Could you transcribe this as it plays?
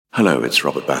Hello, it's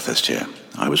Robert Bathurst here.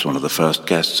 I was one of the first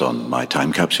guests on My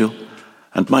Time Capsule,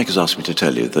 and Mike has asked me to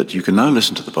tell you that you can now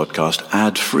listen to the podcast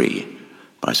ad-free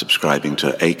by subscribing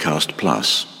to Acast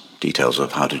Plus. Details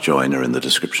of how to join are in the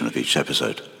description of each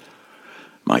episode.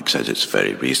 Mike says it's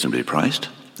very reasonably priced.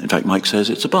 In fact, Mike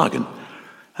says it's a bargain.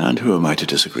 And who am I to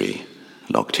disagree?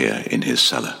 Locked here in his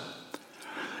cellar.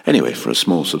 Anyway, for a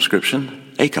small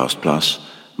subscription, Acast Plus,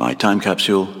 My Time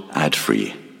Capsule,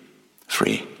 ad-free.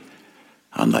 Free.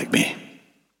 Unlike me.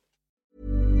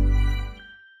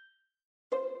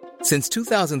 Since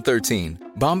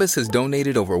 2013, Bombas has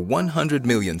donated over 100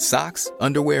 million socks,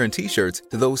 underwear, and T-shirts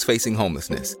to those facing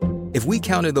homelessness. If we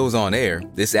counted those on air,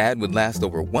 this ad would last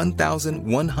over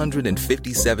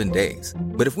 1,157 days.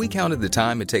 But if we counted the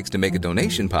time it takes to make a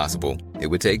donation possible, it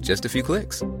would take just a few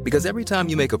clicks. Because every time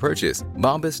you make a purchase,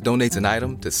 Bombas donates an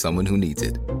item to someone who needs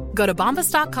it. Go to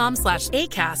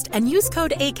bombas.com/ACAST and use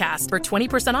code ACAST for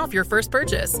 20% off your first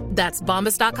purchase. That's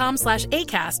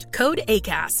bombas.com/ACAST, code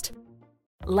ACAST.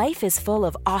 Life is full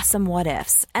of awesome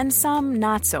what-ifs, and some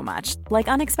not so much, like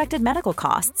unexpected medical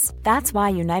costs. That's why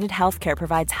United Healthcare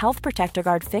provides Health Protector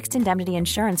Guard fixed indemnity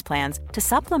insurance plans to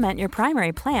supplement your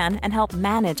primary plan and help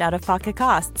manage out-of-pocket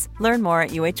costs. Learn more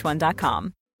at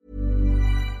uh1.com.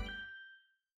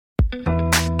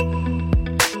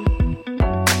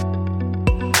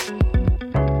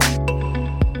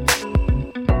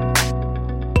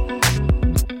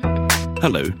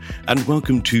 Hello, and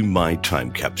welcome to My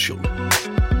Time Capsule.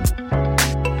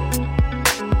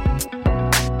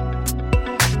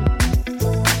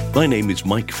 My name is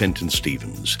Mike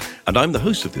Fenton-Stevens, and I'm the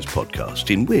host of this podcast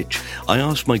in which I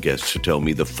ask my guests to tell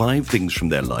me the 5 things from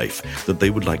their life that they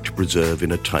would like to preserve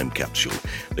in a time capsule.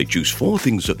 They choose 4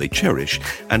 things that they cherish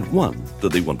and 1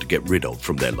 that they want to get rid of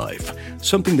from their life,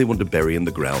 something they want to bury in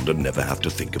the ground and never have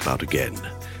to think about again.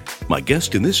 My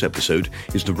guest in this episode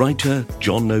is the writer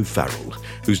John O'Farrell,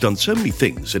 who's done so many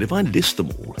things that if I list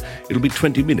them all, it'll be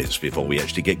 20 minutes before we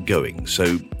actually get going.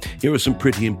 So here are some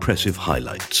pretty impressive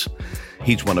highlights.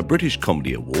 He's won a British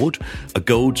Comedy Award, a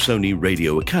Gold Sony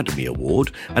Radio Academy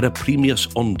Award, and a Premios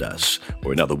Ondas,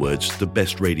 or in other words, the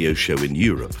Best Radio Show in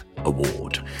Europe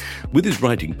award. With his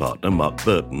writing partner, Mark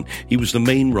Burton, he was the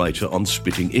main writer on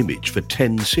Spitting Image for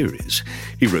 10 series.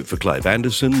 He wrote for Clive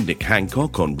Anderson, Nick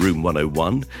Hancock on Room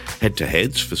 101, Head to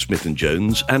Heads for Smith &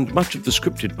 Jones, and much of the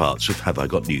scripted parts of Have I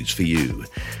Got News for You.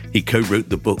 He co-wrote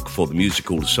the book for the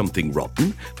musical Something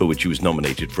Rotten, for which he was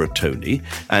nominated for a Tony,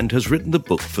 and has written the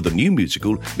book for the new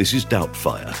musical Mrs.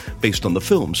 Doubtfire, based on the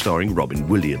film starring Robin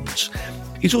Williams.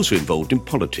 He's also involved in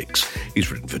politics.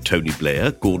 He's written for Tony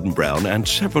Blair, Gordon Brown, and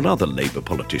several other Labour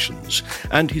politicians.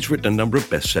 And he's written a number of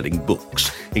best-selling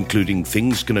books, including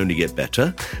Things Can Only Get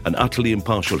Better, An Utterly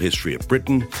Impartial History of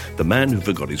Britain, The Man Who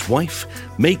Forgot His Wife,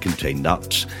 May Contain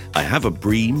Nuts, I Have a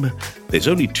Bream, There's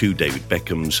Only 2 David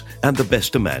Beckhams, and The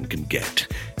Best a Man Can Get.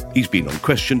 He's been on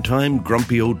Question Time,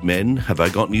 Grumpy Old Men, Have I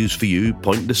Got News for You,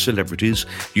 Pointless Celebrities,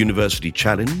 University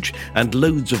Challenge, and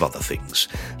loads of other things.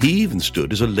 He even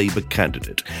stood as a Labour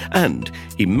candidate, and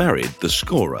he married the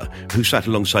scorer who sat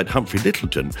alongside Humphrey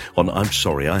Lyttelton on I'm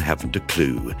Sorry I Haven't a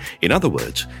Clue. In other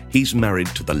words, he's married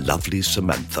to the lovely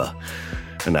Samantha.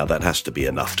 And now that has to be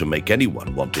enough to make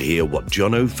anyone want to hear what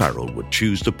John O'Farrell would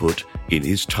choose to put in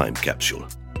his time capsule.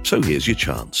 So here's your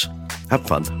chance. Have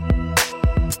fun.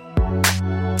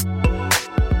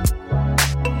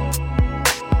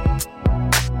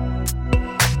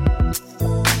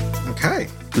 Okay.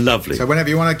 Lovely. So whenever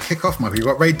you want to kick off, Michael, you've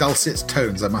got very dulcet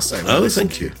tones, I must say. Oh,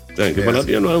 thank you. Thank you. Yes.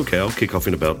 Well, okay, I'll kick off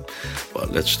in about, well,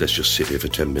 let's just sit here for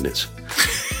 10 minutes.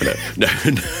 No,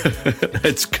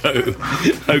 let's go.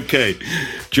 Okay.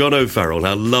 John O'Farrell,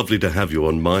 how lovely to have you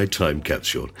on My Time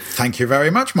Capsule. Thank you very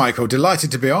much, Michael.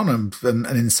 Delighted to be on and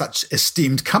in such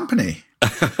esteemed company.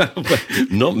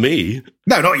 Not me.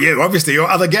 No, not you. Obviously, your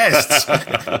other guests.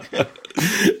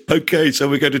 Okay, so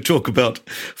we're going to talk about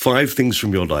 5 things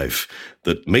from your life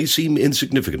that may seem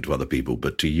insignificant to other people,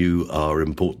 but to you are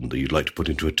important, that you'd like to put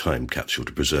into a time capsule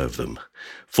to preserve them.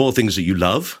 4 things that you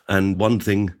love, and 1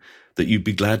 thing that you'd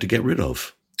be glad to get rid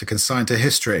of. To consign to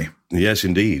history. Yes,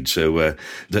 indeed. So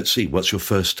let's see, what's your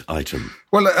first item?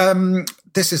 Well,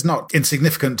 this is not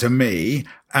insignificant to me,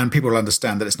 and people will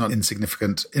understand that it's not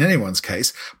insignificant in anyone's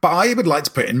case, but I would like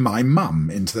to put in my mum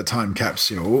into the time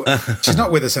capsule. She's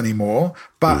not with us anymore,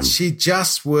 but she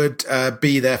just would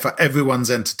be there for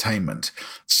everyone's entertainment.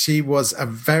 She was a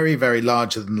very, very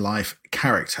larger-than-life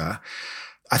character.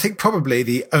 I think probably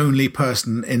the only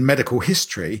person in medical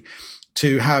history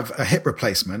to have a hip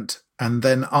replacement and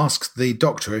then asked the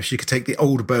doctor if she could take the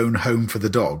old bone home for the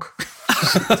dog.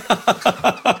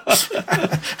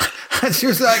 And she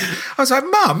was like, I was like,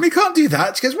 Mum, you can't do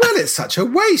that. She goes, well, it's such a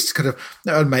waste. Could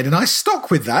have made a nice stock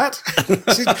with that.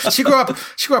 She grew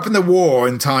up in the war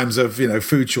in times of,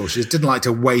 food shortages, didn't like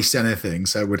to waste anything.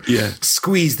 So would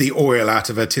squeeze the oil out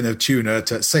of a tin of tuna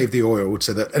to save the oil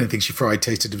so that anything she fried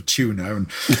tasted of tuna,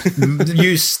 and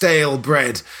use stale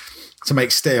bread to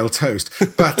make stale toast.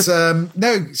 But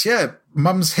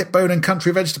Mum's hip bone and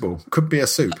country vegetable. Could be a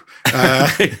soup.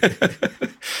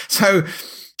 So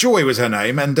Joy was her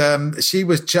name, and she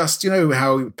was just,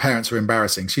 how parents are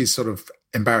embarrassing. She's sort of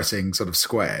embarrassing, sort of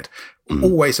squared.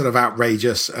 Always sort of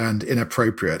outrageous and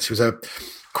inappropriate. She was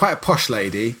quite a posh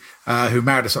lady who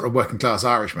married a sort of working class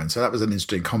Irishman. So that was an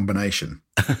interesting combination.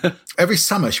 Every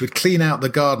summer she would clean out the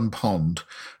garden pond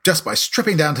just by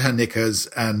stripping down to her knickers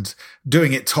and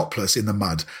doing it topless in the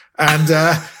mud.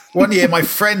 And one year my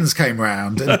friends came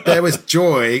round, and there was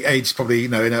Joy, aged probably,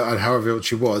 however old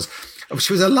she was.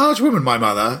 She was a large woman, my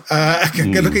mother,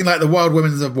 looking like the wild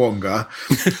women of Wonga,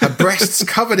 her breasts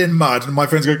covered in mud, and my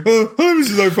friends going, oh, hi,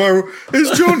 Mrs. O'Farrell,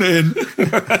 is John in?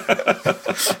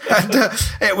 And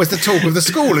it was the talk of the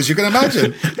school, as you can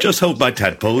imagine. Just hold my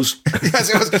tadpoles.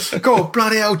 Yes, it was, God,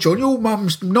 bloody hell, John, your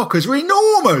mum's knockers were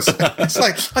enormous. It's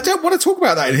like, I don't want to talk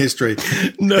about that in history.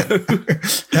 No.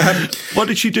 What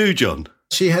did she do, John?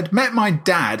 She had met my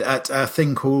dad at a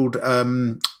thing called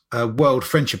World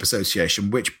Friendship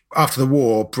Association, which after the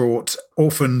war brought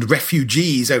orphaned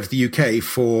refugees over to the UK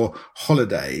for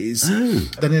holidays.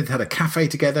 Then they had a cafe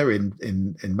together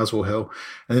in Muswell Hill.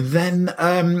 And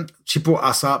then she brought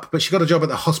us up, but she got a job at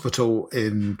the hospital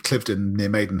in Cliveden near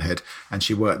Maidenhead, and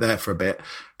she worked there for a bit.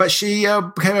 But she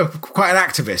became quite an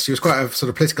activist. She was quite a sort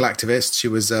of political activist. She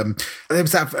was, there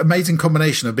was that amazing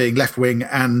combination of being left-wing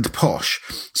and posh.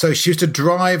 So she used to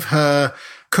drive her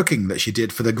cooking that she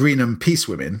did for the Greenham Peace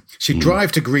Women. She'd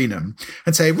drive to Greenham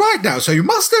and say, right now, so you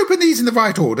must open these in the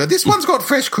right order. This one's got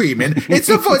fresh cream in. It's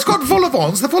got vol au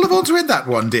vents. The vol au vents are in that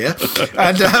one, dear.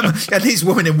 And these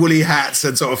women in woolly hats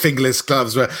and sort of fingerless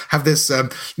gloves have this.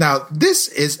 Now, this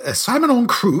is a Simon en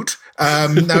croûte.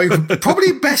 Now,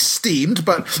 probably best steamed,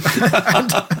 but...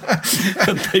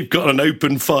 and they've got an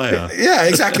open fire. Yeah,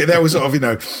 exactly. There was sort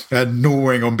of,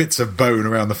 gnawing on bits of bone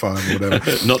around the fire or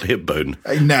whatever. Not hip bone.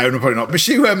 No, probably not. But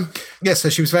she, so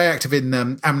she was very active in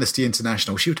Amnesty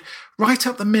International. She would write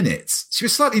up the minutes. She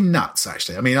was slightly nuts,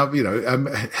 actually. I mean,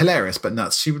 hilarious, but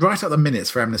nuts. She would write up the minutes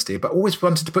for Amnesty, but always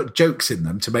wanted to put jokes in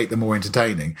them to make them more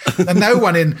entertaining. And no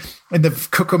one in the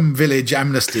Cookham Village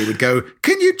Amnesty would go,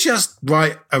 can you just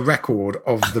write a record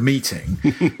of the meeting?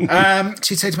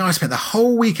 She'd say to me, I spent the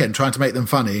whole weekend trying to make them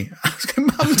funny. I was going,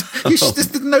 Mum,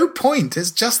 there's no point. It's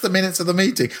just the minutes of the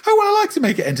meeting. Oh, well, I like to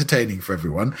make it entertaining for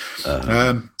everyone.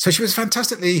 So she was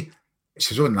fantastically...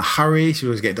 She was always in a hurry. She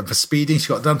was getting done for speeding. She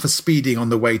got done for speeding on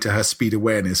the way to her speed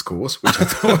awareness course, which I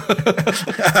thought.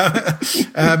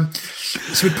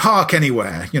 She would park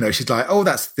anywhere. She's like, oh,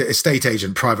 that's the estate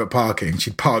agent private parking.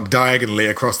 She'd park diagonally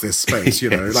across this space,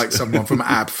 like someone from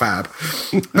Ab Fab.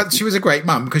 But she was a great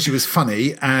mum because she was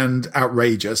funny and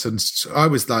outrageous. And I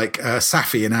was like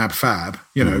Safi in Ab Fab,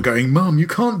 going, Mum, you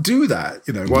can't do that.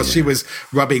 While she was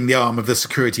rubbing the arm of the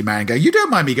security man going, you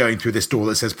don't mind me going through this door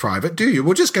that says private, do you?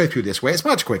 We'll just go through this way. It's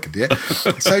much quicker, dear.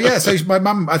 So my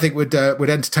mum, I think, would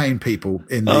entertain people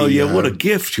in the... Oh, yeah, what a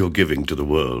gift you're giving to the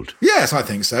world. Yes, I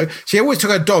think so. She always took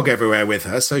her dog everywhere with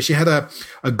her. So she had a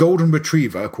golden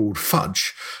retriever called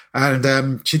Fudge.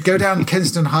 And she'd go down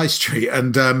Kensington High Street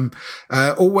and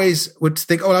always would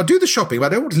think, oh, I'll do the shopping, but I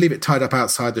don't want to leave it tied up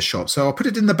outside the shop. So I'll put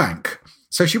it in the bank.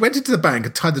 So she went into the bank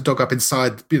and tied the dog up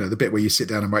inside, the bit where you sit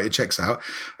down and write your checks out.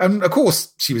 And of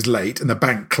course, she was late and the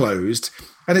bank closed.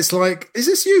 And it's like, is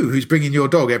this you who's bringing your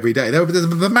dog every day?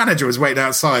 The manager was waiting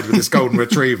outside with this golden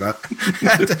retriever.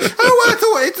 And,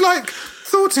 I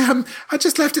thought I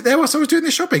just left it there whilst I was doing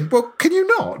the shopping. Well, can you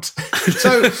not?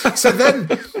 So then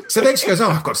she goes,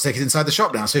 oh, I've got to take it inside the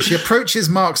shop now. So she approaches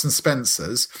Marks and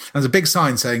Spencer's. And there's a big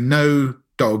sign saying no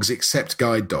dogs except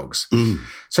guide dogs.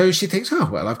 So she thinks, oh,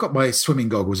 well, I've got my swimming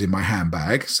goggles in my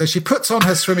handbag. So she puts on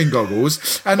her swimming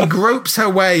goggles and gropes her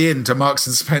way into Marks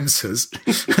and Spencer's.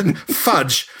 And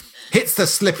Fudge hits the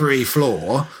slippery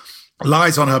floor,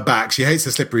 lies on her back. She hates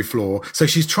the slippery floor. So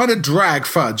she's trying to drag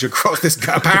Fudge across this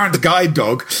apparent guide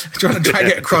dog, trying to drag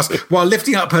it across while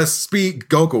lifting up her speed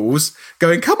goggles,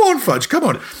 going, come on, Fudge, come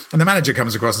on. And the manager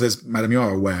comes across and says, Madam, you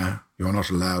are aware you're not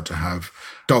allowed to have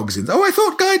dogs in. Oh, I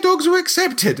thought guide dogs were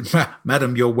accepted.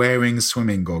 Madam, you're wearing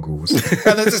swimming goggles.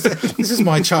 And this is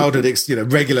my childhood,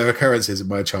 regular occurrences in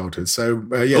my childhood. So,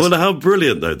 yes. Well, how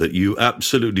brilliant, though, that you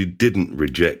absolutely didn't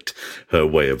reject her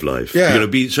way of life. Yeah. You're going to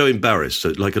be so embarrassed,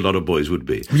 like a lot of boys would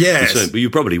be. Yes. But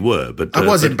you probably were. But I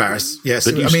was embarrassed, yes.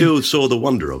 But you still saw the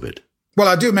wonder of it. Well,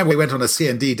 I do remember we went on a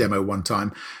C&D demo one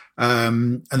time,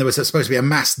 and there was supposed to be a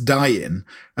mass die-in.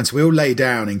 And so we all lay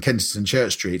down in Kensington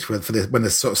Church Street when the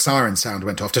sort of siren sound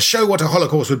went off to show what a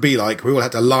Holocaust would be like. We all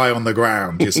had to lie on the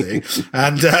ground, you see.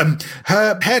 And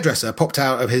her hairdresser popped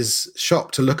out of his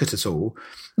shop to look at us all.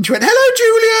 And she went, "Hello,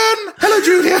 Julian! Hello,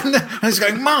 Julian!" And I was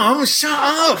going, "Mum, shut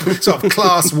up!" Sort of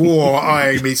class war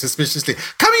eyeing me suspiciously.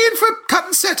 "Coming in for a cut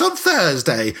and set on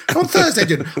Thursday. On Thursday,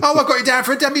 Julian. Oh, I've got you down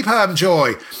for a demi-perm,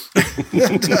 Joy."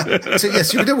 So,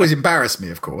 yes, you would always embarrass me,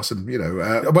 of course. And,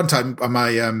 one time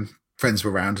my friends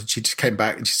were around and she just came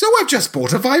back and she said, "Oh, I've just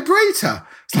bought a vibrator."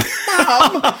 It's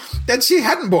like, "Mum." Then she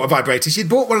hadn't bought a vibrator. She'd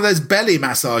bought one of those belly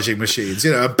massaging machines,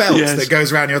 a belt that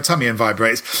goes around your tummy and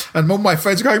vibrates. And all my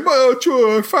friends were going, "Oh,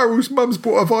 Joe, Farrell's mum's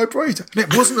bought a vibrator." And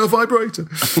it wasn't a vibrator.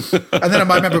 And then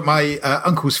I remember at my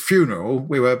uncle's funeral,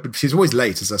 she's always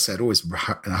late, as I said, always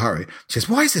in a hurry. She says,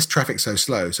 "Why is this traffic so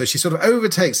slow?" So she sort of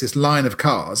overtakes this line of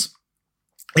cars.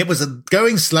 It was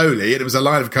going slowly, and it was a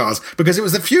line of cars because it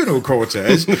was the funeral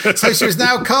cortege. So she was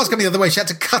now cars coming the other way. She had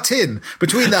to cut in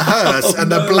between the hearse and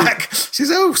the black. She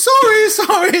said, "Oh,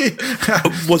 sorry."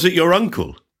 Was it your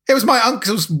uncle? It was my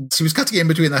uncle's. She was cutting in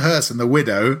between the hearse and the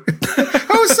widow.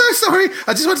 "Oh, so sorry.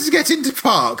 I just wanted to get into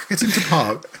park.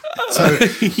 So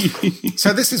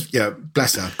this is,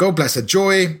 bless her. God bless her.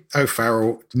 Joy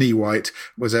O'Farrell, knee white,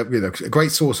 was a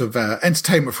great source of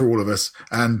entertainment for all of us.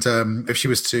 And if she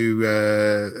was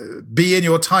to be in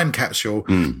your time capsule,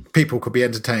 people could be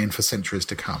entertained for centuries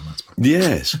to come.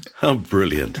 Yes. How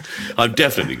brilliant. I'm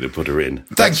definitely going to put her in.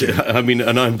 Thank you. I mean,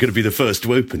 and I'm going to be the first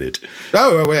to open it.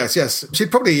 Oh, yes.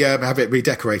 She'd probably have it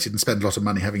redecorated and spend a lot of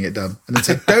money having it done. And then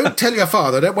say, "Don't tell your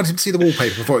father. I don't want him to see the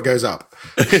wallpaper before it goes up."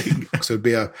 So it'd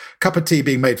be a cup of tea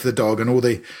being made for the dog, and all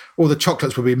the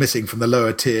chocolates will be missing from the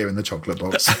lower tier in the chocolate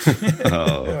box.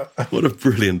 Oh, what a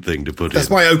brilliant thing to put in. That's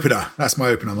my opener,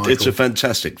 Michael. It's a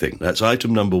fantastic thing. That's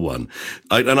item number one.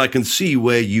 And I can see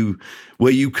where you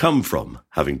come from,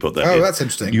 having put that in. Oh, that's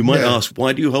interesting. You might ask,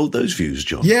 why do you hold those views,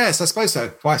 John? Yes, I suppose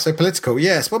so. Why so political?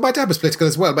 Yes. Well, my dad was political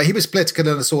as well, but he was political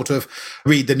in a sort of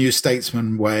read the New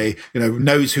Statesman way,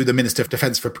 knows who the Minister of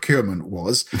Defence for Procurement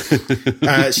was.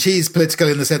 She's political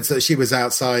in the sense that she was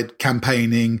outside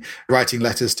campaigning, writing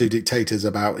letters to dictators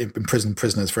about imprisoned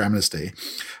prisoners for amnesty.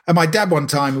 And my dad one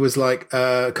time was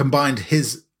combined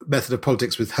his method of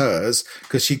politics with hers,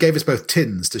 because she gave us both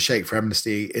tins to shake for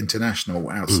Amnesty International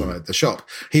outside the shop.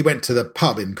 He went to the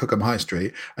pub in Cookham High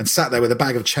Street and sat there with a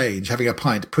bag of change, having a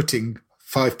pint, putting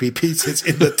 5p pieces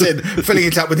in the tin, filling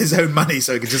it up with his own money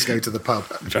so he could just go to the pub.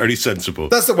 Very sensible.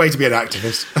 That's the way to be an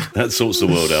activist. That sorts the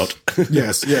world out.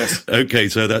 Yes. Okay,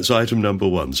 so that's item number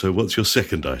one. So what's your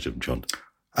second item, John?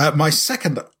 My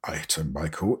second item,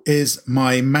 Michael, is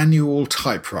my manual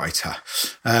typewriter.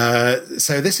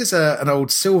 So this is an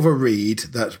old Silver Reed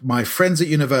that my friends at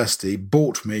university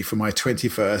bought me for my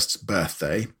 21st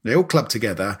birthday. They all clubbed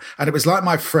together, and it was like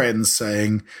my friends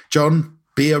saying, "John,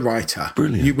 be a writer.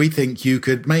 Brilliant. We think you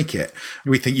could make it.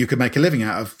 We think you could make a living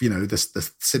out of,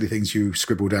 the silly things you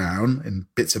scribble down in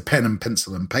bits of pen and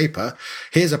pencil and paper.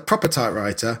 Here's a proper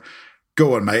typewriter.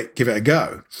 Go on, mate, give it a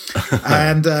go."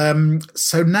 And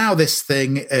so now this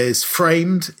thing is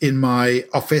framed in my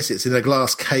office. It's in a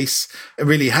glass case. It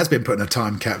really has been put in a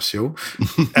time capsule.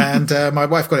 And my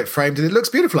wife got it framed, and it looks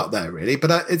beautiful up there, really.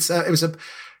 But at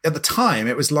the time,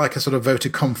 it was like a sort of vote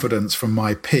of confidence from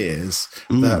my peers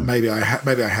that maybe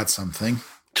I had something.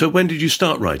 So when did you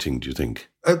start writing, do you think?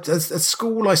 At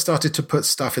school, I started to put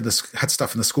had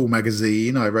stuff in the school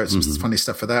magazine. I wrote some funny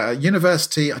stuff for that. At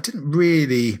university, I did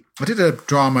a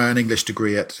drama and English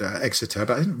degree at Exeter,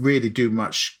 but I didn't really do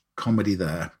much comedy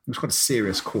there. It was quite a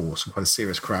serious course and quite a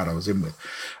serious crowd I was in with.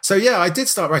 So yeah, I did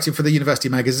start writing for the university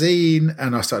magazine,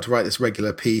 and I started to write this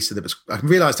regular piece. And I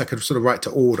realised I could sort of write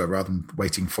to order rather than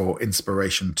waiting for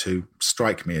inspiration to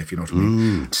strike me, if you know what I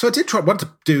mean. So I did want to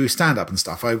do stand-up and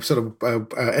stuff. I sort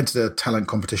of entered a talent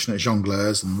competition at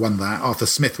Jongleurs and won that. Arthur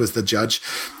Smith was the judge.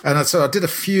 And so I did a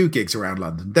few gigs around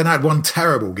London. Then I had one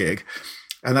terrible gig,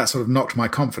 and that sort of knocked my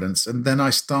confidence. And then I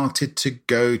started to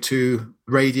go to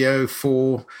radio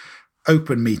for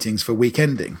open meetings for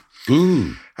weekending.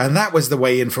 And that was the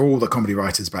way in for all the comedy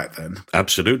writers back then.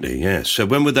 Absolutely, yes. So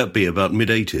when would that be? About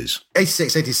mid-80s?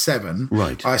 86, 87.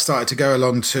 Right. I started to go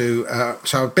along to...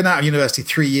 so I've been out of university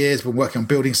 3 years, been working on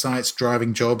building sites,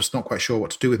 driving jobs, not quite sure what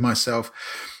to do with myself.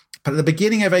 But at the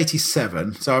beginning of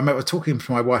 87, so I remember talking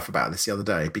to my wife about this the other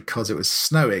day because it was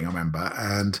snowing, I remember,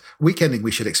 and weekending, we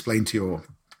should explain to your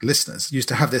listeners used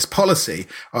to have this policy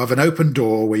of an open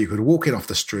door where you could walk in off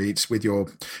the streets with your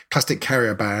plastic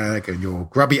carrier bag and your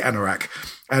grubby anorak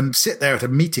and sit there at a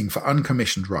meeting for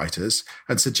uncommissioned writers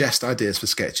and suggest ideas for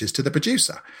sketches to the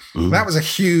producer. That was a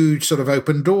huge sort of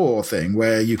open door thing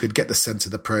where you could get the sense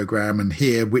of the program and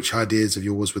hear which ideas of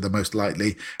yours were the most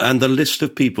likely. And the list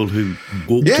of people who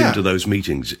walked into those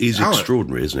meetings is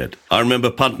extraordinary, isn't it? I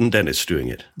remember Punt and Dennis doing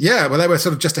it. Yeah, well, they were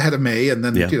sort of just ahead of me. And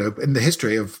then, in the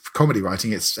history of comedy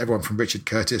writing, it's everyone from Richard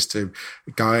Curtis to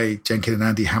Guy Jenkin and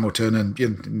Andy Hamilton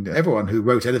and everyone who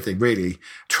wrote anything really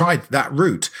tried that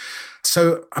route.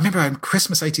 So I remember on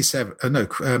Christmas January 87,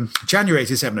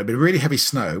 it had been really heavy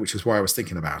snow, which is why I was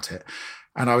thinking about it.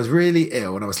 And I was really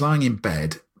ill and I was lying in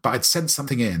bed, but I'd sent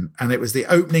something in and it was the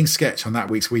opening sketch on that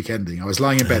week's weekending. I was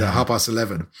lying in bed at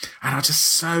 11:30 and I was just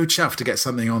so chuffed to get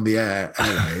something on the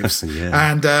airwaves.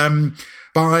 And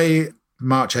by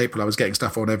March, April, I was getting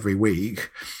stuff on every week.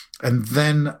 And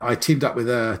then I teamed up with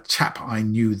a chap I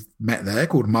met there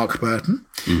called Mark Burton.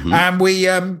 And we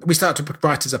started to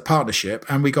write as a partnership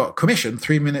and we got commissioned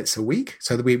 3 minutes a week.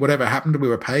 So that whatever happened, we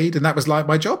were paid. And that was like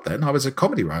my job then. I was a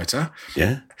comedy writer.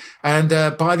 Yeah.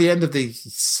 And by the end of the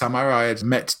summer, I had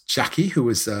met Jackie, who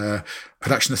was a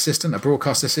production assistant, a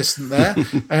broadcast assistant there.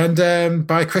 And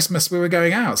by Christmas, we were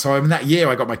going out. So in that year,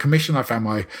 I got my commission. I found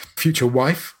my future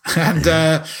wife. And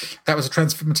that was a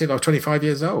transformative. I was 25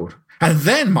 years old. And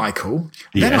then, Michael,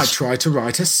 I tried to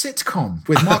write a sitcom.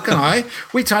 With Mark and I,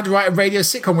 we tried to write a radio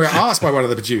sitcom. We were asked by one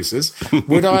of the producers,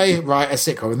 would I write a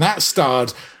sitcom? And that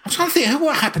starred, I'm trying to think,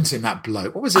 what happened to him, that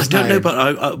bloke? What was his name? I don't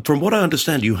know, but from what I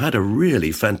understand, you had a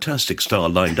really fantastic star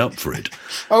lined up for it.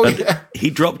 He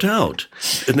dropped out.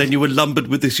 And then you were lumbered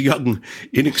with this young,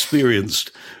 inexperienced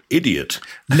idiot.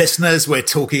 Listeners, we're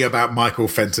talking about Michael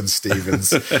Fenton Stevens,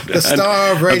 the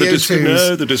star of Radio 2.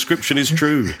 No, the description is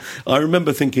true. I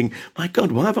remember thinking, my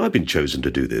God, why have I been chosen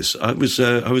to do this? I was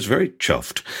very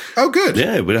chuffed. Oh, good.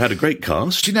 Yeah, we had a great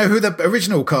cast. Do you know who the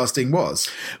original casting was?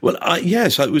 Well,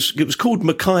 yes, it was called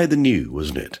Mackay the New,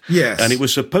 wasn't it? Yes. And it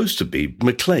was supposed to be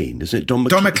McLean, isn't it? Don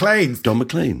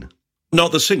McLean.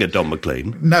 Not the singer Don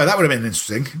McLean. No, that would have been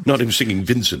interesting. Not him singing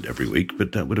Vincent every week,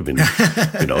 but that would have been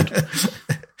odd.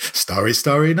 Starry,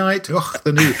 starry night. Oh,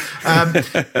 the new.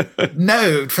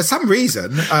 No, for some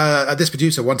reason, this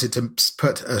producer wanted to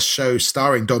put a show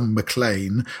starring Don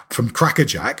McLean from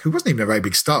Crackerjack, who wasn't even a very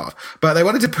big star, but they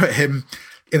wanted to put him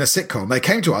in a sitcom. They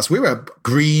came to us. We were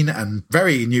green and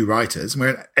very new writers. And we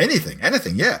were anything,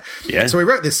 yeah. So we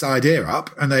wrote this idea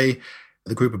up and the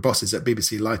group of bosses at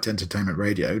BBC Light Entertainment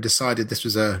Radio decided this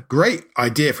was a great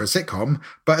idea for a sitcom,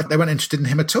 but they weren't interested in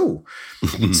him at all.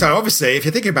 So obviously, if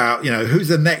you're thinking about, who's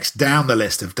the next down the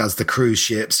list of does the cruise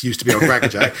ships, used to be on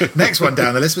Crackerjack, next one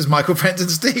down the list was Michael Fenton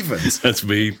Stevens. That's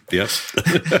me, yeah.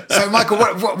 So Michael,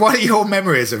 what are your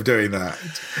memories of doing that?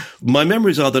 My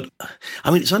memories are that,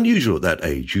 it's unusual at that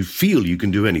age. You feel you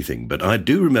can do anything, but I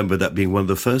do remember that being one of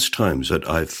the first times that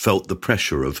I felt the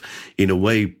pressure of, in a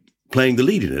way, playing the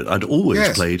lead in it. I'd always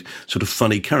played sort of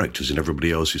funny characters in everybody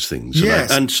else's things.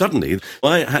 And suddenly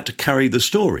I had to carry the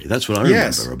story. That's what I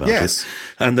remember about it.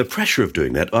 And the pressure of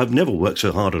doing that, I've never worked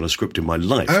so hard on a script in my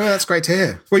life. Oh, that's great to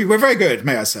hear. Well, you were very good,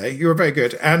 may I say. You were very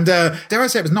good. And dare I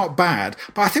say it was not bad,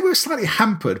 but I think we were slightly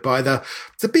hampered by the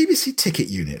BBC ticket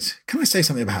unit. Can I say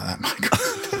something about that, Michael?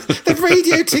 The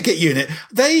radio ticket unit,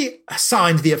 they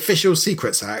signed the Official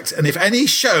Secrets Act, and if any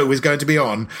show was going to be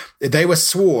on, they were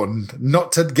sworn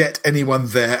not to get anyone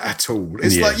there at all.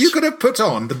 It's like you could have put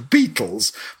on the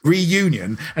Beatles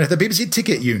reunion, and if the BBC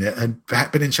ticket unit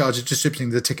had been in charge of distributing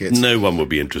the tickets, no one would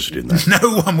be interested in that.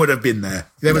 No one would have been there.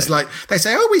 There was they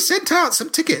say, we sent out some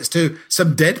tickets to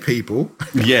some dead people.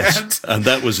 Yes, and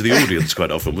that was the audience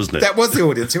quite often, wasn't it? That was the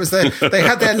audience. It was they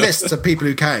had their lists of people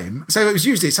who came. So it was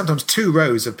usually sometimes 2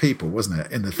 rows of people, wasn't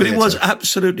it, in the theatre? But it was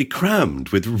absolutely crammed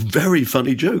with very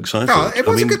funny jokes, I thought. It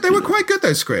was good. They were quite good,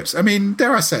 those scripts.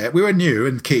 Dare I say it, we were new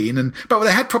and keen, but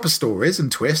they had proper stories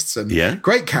and twists and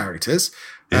great characters.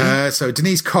 Yeah. So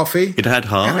Denise Coffey. It had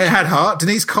heart. It had heart.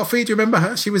 Denise Coffey, do you remember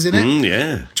her? She was in it.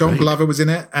 Yeah. John Glover was in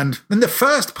it. And in the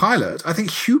first pilot, I think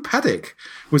Hugh Paddock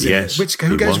was in it,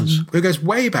 who goes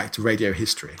way back to radio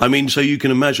history. So you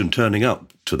can imagine turning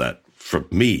up to that. From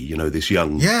me, this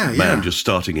young man just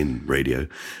starting in radio.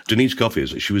 Denise Coffey,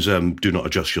 she was Do Not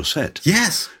Adjust Your Set.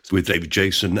 Yes. With David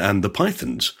Jason and the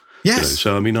Pythons. Yes.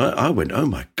 So, I went, oh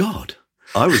my God.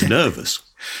 I was nervous.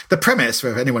 The premise,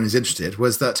 for anyone who's interested,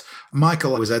 was that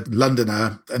Michael was a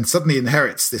Londoner and suddenly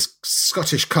inherits this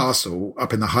Scottish castle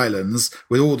up in the Highlands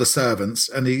with all the servants,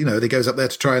 and he goes up there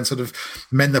to try and sort of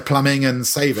mend the plumbing and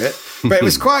save it. But it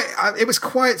was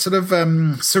quite sort of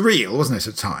surreal, wasn't it?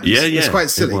 At times, Yeah, it was quite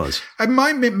silly. It was. And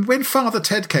when Father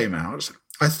Ted came out,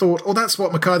 I thought, oh, that's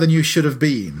what Mackay the New should have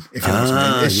been, if you know what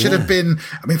I mean. It should have been,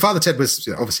 I mean, Father Ted was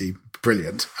obviously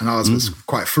brilliant, and ours was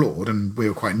quite flawed, and we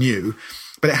were quite new.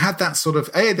 But it had that sort of,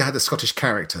 it had the Scottish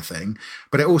character thing,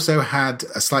 but it also had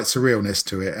a slight surrealness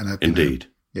to it. And Indeed.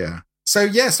 Yeah. So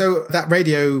that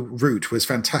radio route was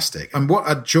fantastic. And what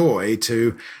a joy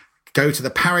to go to the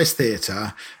Paris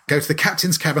Theatre, go to the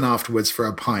captain's cabin afterwards for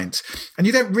a pint. And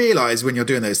you don't realise when you're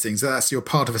doing those things that you're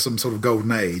part of some sort of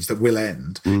golden age that will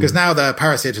end. Because now the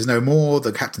Paris Theatre is no more,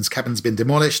 the captain's cabin's been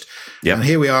demolished. Yep. And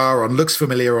here we are on Looks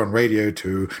Familiar on Radio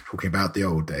 2, talking about the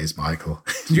old days, Michael.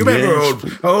 Do you remember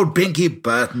old Pinky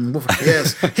Burton?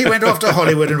 Yes, he went off to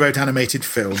Hollywood and wrote animated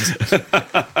films.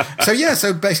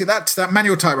 So basically that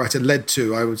manual typewriter led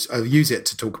to, I use it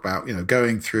to talk about,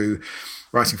 going through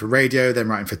writing for radio, then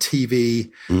writing for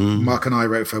TV. Mark and I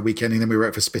wrote for Weekending, then we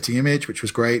wrote for Spitting Image, which was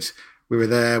great. We were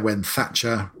there when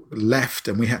Thatcher left,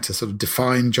 and we had to sort of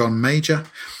define John Major.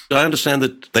 I understand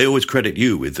that they always credit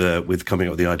you with coming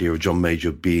up with the idea of John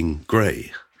Major being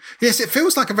grey. Yes, it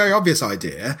feels like a very obvious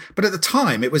idea, but at the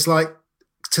time it was like,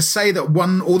 to say that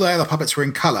all the other puppets were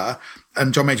in colour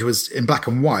and John Major was in black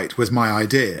and white was my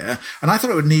idea. And I thought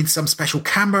it would need some special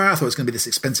camera. I thought it was going to be this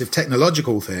expensive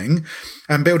technological thing.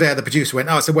 And Bill Dare, the producer, went,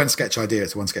 it's a one sketch idea.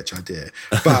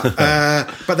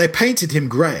 But they painted him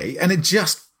grey, and it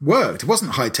just worked. It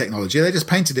wasn't high technology. They just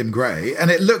painted him grey, and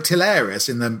it looked hilarious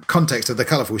in the context of the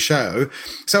colourful show.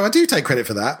 So I do take credit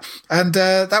for that. And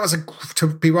that was to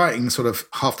be writing sort of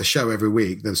half the show every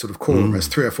week. There was sort of core of us,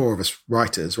 3 or 4 of us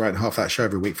writers writing half that show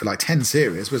every week for like 10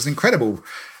 series was an incredible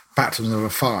baptism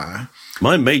of fire.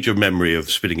 My major memory of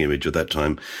Spitting Image at that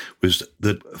time was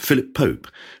that Philip Pope,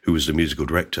 who was the musical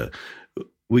director,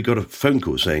 we got a phone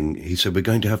call saying, he said, we're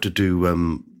going to have to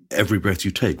do Every Breath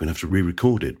You Take. We're going to have to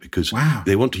re-record it because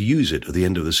they want to use it at the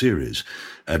end of the series.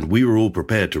 And we were all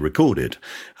prepared to record it.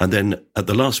 And then at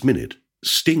the last minute,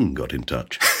 Sting got in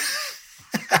touch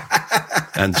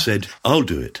and said, I'll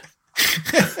do it.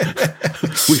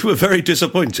 We were very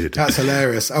disappointed. That's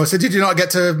hilarious. Oh, so did you not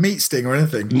get to meet Sting or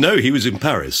anything? No, he was in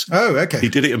Paris. Oh, okay. He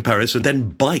did it in Paris and then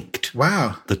biked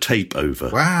the tape over.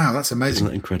 Wow, that's amazing. Isn't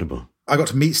that incredible? I got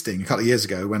to meet Sting a couple of years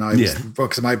ago when I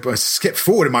skipped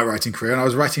forward in my writing career, and I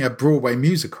was writing a Broadway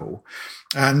musical.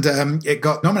 And it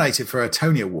got nominated for a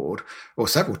Tony Award, or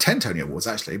 10 Tony Awards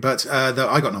actually, but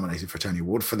I got nominated for a Tony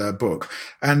Award for the book.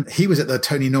 And he was at the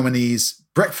Tony nominees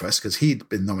breakfast because he'd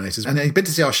been nominated, and he'd been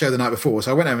to see our show the night before.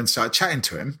 So I went over and started chatting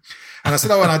to him. And I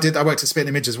said, and I worked at Spitting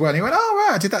Image as well. And he went, oh,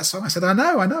 right, I did that song. I said, I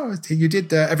know. You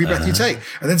did Every Breath You Take.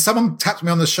 And then someone tapped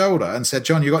me on the shoulder and said,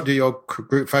 John, you got to do your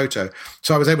group photo.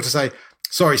 So I was able to say,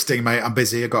 sorry, Sting, mate, I'm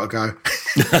busy. I got to go.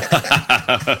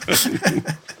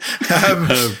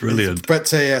 Brilliant. But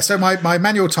so my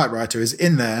manual typewriter is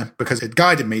in there because it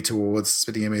guided me towards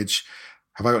Spitting Image.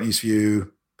 Have I Got News for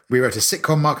You? We wrote a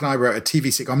sitcom. Mark and I wrote a TV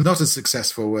sitcom, not as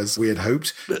successful as we had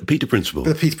hoped. Peter Principle.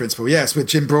 The Peter Principle, yes, with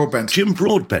Jim Broadbent. Jim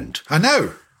Broadbent. I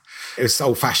know. It was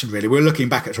old-fashioned, really. We were looking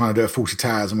back at trying to do a Fawlty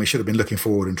Towers, and we should have been looking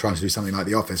forward and trying to do something like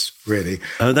The Office, really.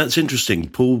 That's interesting.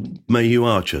 Paul Mayhew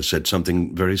Archer said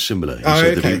something very similar. He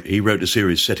said that he wrote a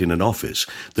series set in an office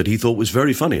that he thought was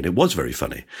very funny, and it was very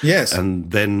funny. Yes.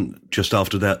 And then just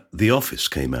after that, The Office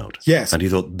came out. Yes. And he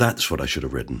thought, that's what I should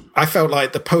have written. I felt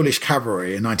like the Polish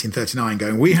cavalry in 1939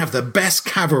 going, we have the best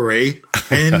cavalry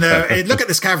in look at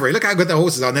this cavalry, look how good the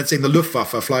horses are, and then seeing the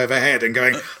Luftwaffe fly overhead and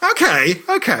going, okay,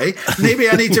 maybe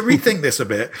I need to rethink this a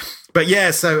bit. But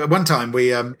yeah, so at one time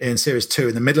we, in series 2,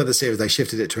 in the middle of the series, they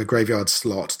shifted it to a graveyard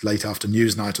slot late after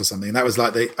Newsnight or something. And that was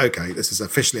like, this is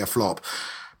officially a flop.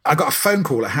 I got a phone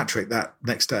call at Hattrick that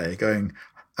next day going,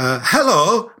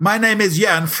 hello, my name is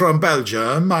Jan from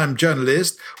Belgium. I'm a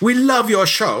journalist. We love your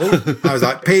show. I was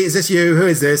like, Pete, is this you? Who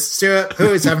is this? Stuart,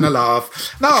 who is having a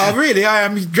laugh? No, really, I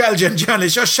am a Belgian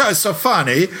journalist. Your show is so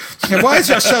funny. Why is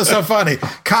your show so funny?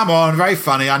 Come on, very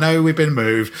funny. I know we've been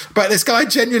moved. But this guy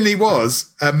genuinely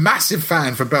was a massive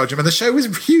fan from Belgium, and the show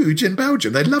was huge in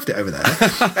Belgium. They loved it over there.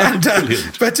 And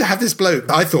but to have this bloke,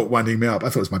 I thought winding me up. I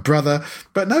thought it was my brother.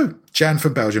 But no, Jan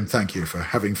from Belgium, thank you for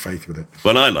having faith with it.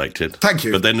 Well, I liked it. Thank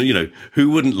you. But then,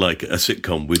 who wouldn't like a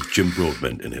sitcom with Jim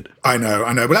Broadbent in it? I know.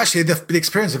 But actually, the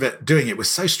experience of doing it was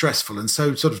so stressful and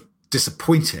so sort of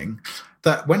disappointing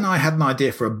that when I had an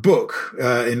idea for a book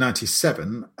in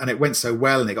 97 and it went so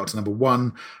well and it got to number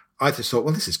 1, I just thought,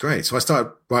 well, this is great. So I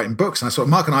started writing books, and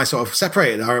Mark and I sort of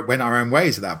separated, went our own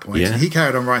ways at that point. Yeah. And he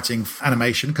carried on writing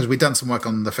animation because we'd done some work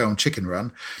on the film Chicken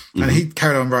Run, and he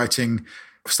carried on writing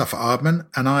stuff for Aardman,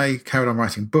 and I carried on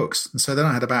writing books. And so then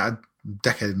I had about a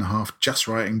decade and a half just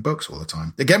writing books all the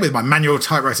time. Again, with my manual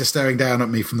typewriter staring down at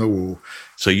me from the wall.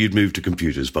 So you'd moved to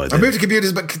computers by then? I moved to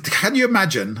computers, but can you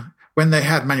imagine when they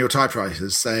had manual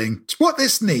typewriters saying, what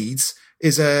this needs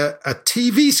is a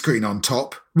TV screen on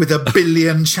top with 1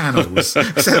 billion channels. So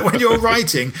that when you're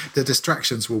writing, the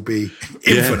distractions will be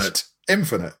infinite.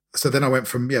 So then I went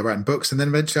from writing books, and then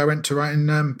eventually I went to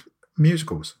writing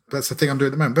musicals. That's the thing I'm doing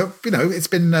at the moment. But, you know, it's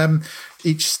been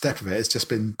each step of it. It's just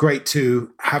been great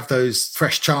to have those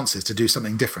fresh chances to do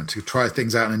something different, to try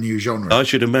things out in a new genre. I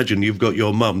should imagine you've got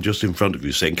your mum just in front of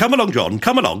you saying, come along, John,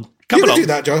 come along. You can do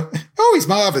that, John. Oh, he's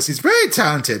marvellous. He's very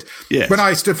talented. Yes. When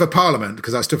I stood for Parliament,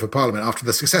 because I stood for Parliament after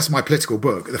the success of my political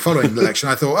book, the following election,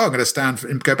 I thought, I'm going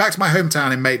to go back to my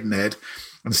hometown in Maidenhead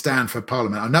and stand for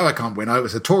Parliament. I know I can't win. It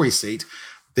was a Tory seat.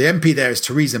 The MP there is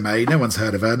Theresa May. No one's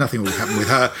heard of her. Nothing will happen with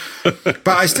her. But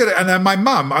I stood, and my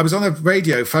mum, I was on a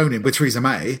radio phoning with Theresa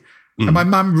May, and my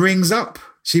mum rings up.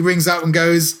 She rings up and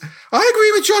goes, I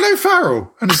agree with John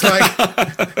O'Farrell. And it's like,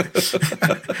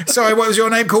 sorry, what was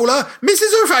your name, caller?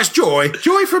 Mrs. Urfash Joy.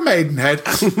 Joy from Maidenhead.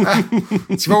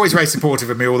 She's always very supportive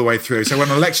of me all the way through. So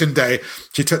on election day,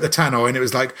 she took the tannoy and it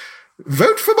was like,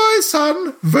 vote for my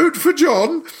son, vote for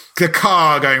John. The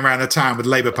car going around the town with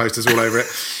Labour posters all over it.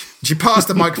 She passed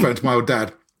the microphone to my old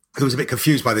dad, who was a bit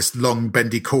confused by this long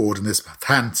bendy cord and this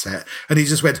handset. And he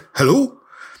just went, hello?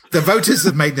 The voters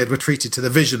of Maidenhead were treated to the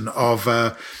vision of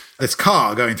this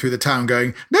car going through the town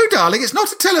going, no, darling, it's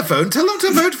not a telephone. Tell them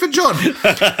to vote for John.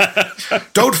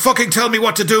 Don't fucking tell me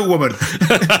what to do, woman. And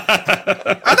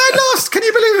I lost. Can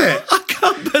you believe it? I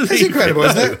can't believe it. It's incredible,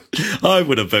 isn't it? I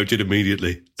would have voted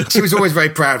immediately. She was always very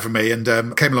proud of me and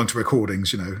came along to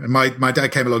recordings, you know. And my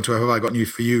dad came along to a Have I Got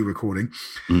News For You recording.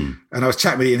 And I was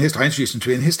chatting with Ian Hislop. I introduced him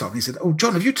to Ian Hislop. And he said, oh,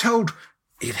 John, have you told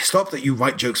Ian Hislop that you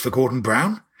write jokes for Gordon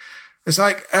Brown? It's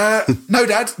like, no,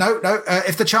 Dad, no.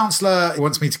 If the Chancellor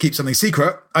wants me to keep something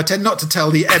secret, I tend not to tell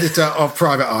the editor of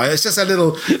Private Eye. It's just a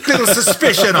little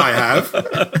suspicion I have.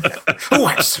 Oh,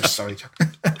 I'm so sorry, John.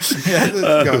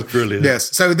 Brilliant. Yes.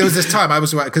 So there was this time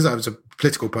because I was a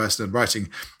political person and writing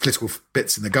political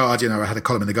bits in The Guardian. I had a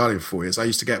column in The Guardian for 4 years. I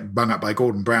used to get bung up by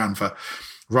Gordon Brown for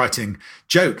writing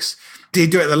jokes. He'd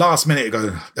do it at the last minute. He'd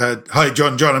go, hi,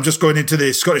 John, I'm just going into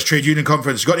the Scottish Trade Union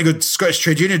Conference. You got any good Scottish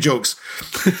Trade Union jokes?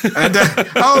 And,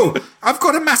 I've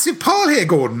got a massive pile here,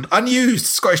 Gordon, unused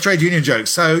Scottish Trade Union jokes.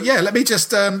 So, yeah, let me just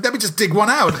dig one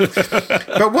out.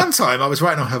 But one time I was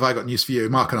writing on Have I Got News For You,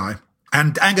 Mark and I,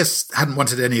 and Angus hadn't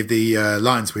wanted any of the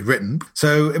lines we'd written.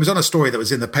 So it was on a story that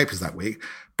was in the papers that week.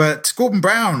 But Gordon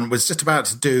Brown was just about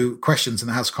to do questions in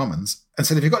the House of Commons and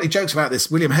said, have you got any jokes about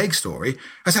this William Hague story?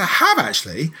 I said, I have,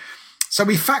 actually. So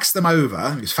we faxed them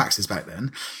over. It was faxes back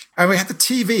then. And we had the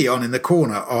TV on in the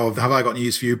corner of the Have I Got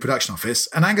News For You production office.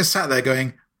 And Angus sat there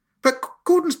going, but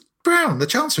Gordon Brown, the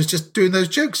Chancellor, is just doing those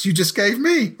jokes you just gave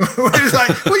me. It was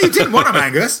like, well, you didn't want them,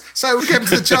 Angus. So we gave them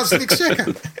to the Chancellor of the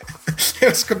Exchequer. It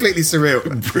was completely surreal.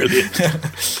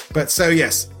 Brilliant. But so,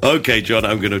 yes. Okay, John,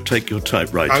 I'm going to take your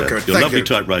typewriter, your lovely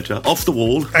typewriter, off the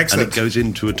wall. Excellent. And it goes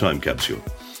into a time capsule.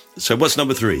 So what's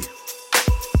number 3?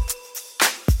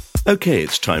 Okay,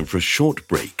 it's time for a short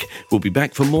break. We'll be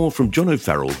back for more from John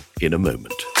O'Farrell in a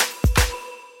moment.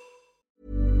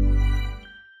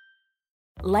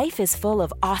 Life is full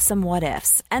of awesome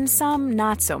what-ifs, and some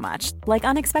not so much, like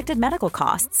unexpected medical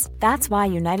costs. That's why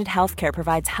United Healthcare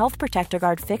provides Health Protector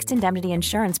Guard fixed indemnity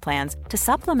insurance plans to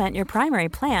supplement your primary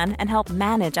plan and help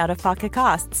manage out-of-pocket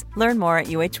costs. Learn more at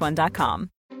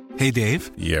uh1.com. Hey,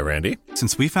 Dave. Yeah, Randy.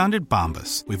 Since we founded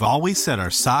Bombas, we've always said our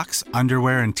socks,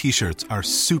 underwear, and T-shirts are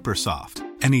super soft.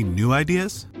 Any new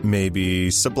ideas? Maybe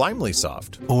sublimely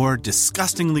soft. Or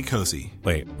disgustingly cozy.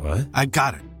 Wait, what? I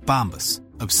got it. Bombas.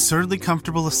 Absurdly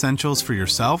comfortable essentials for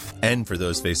yourself and for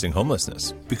those facing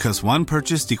homelessness. Because one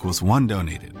purchased equals one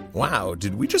donated. Wow,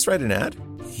 did we just write an ad?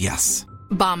 Yes.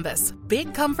 Bombas.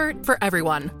 Big comfort for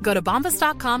everyone. Go to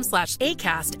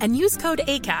bombas.com/ACAST and use code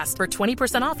ACAST for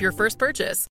 20% off your first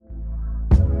purchase.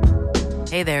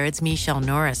 Hey there, it's Michelle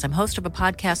Norris. I'm host of a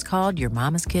podcast called Your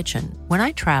Mama's Kitchen. When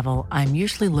I travel, I'm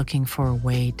usually looking for a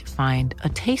way to find a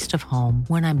taste of home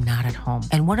when I'm not at home.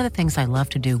 And one of the things I love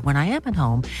to do when I am at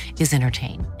home is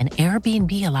entertain. And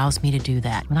Airbnb allows me to do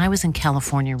that. When I was in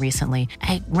California recently,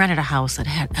 I rented a house that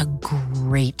had a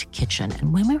great kitchen.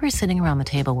 And when we were sitting around the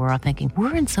table, we're all thinking,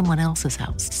 we're in someone else's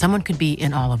house. Someone could be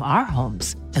in all of our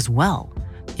homes as well.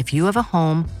 If you have a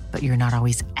home, but you're not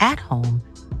always at home,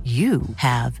 you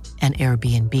have an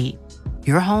Airbnb.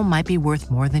 Your home might be worth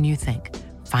more than you think.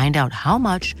 Find out how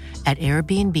much at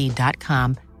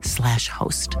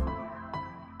airbnb.com/host.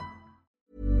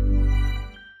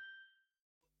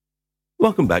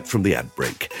 Welcome back from the ad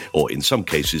break, or in some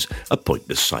cases, a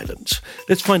pointless silence.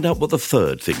 Let's find out what the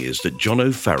third thing is that John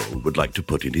O'Farrell would like to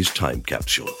put in his time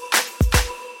capsule.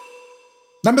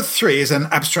 Number 3 is an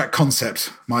abstract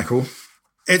concept, Michael.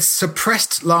 It's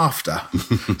suppressed laughter.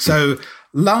 So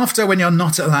laughter when you're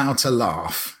not allowed to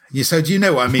laugh. So do you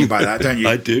know what I mean by that, don't you?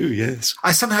 I do, yes.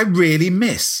 Something I really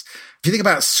miss. If you think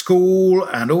about school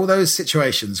and all those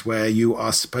situations where you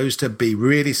are supposed to be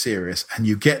really serious and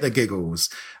you get the giggles.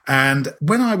 And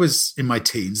when I was in my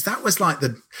teens, that was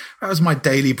my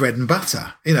daily bread and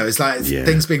butter. It's like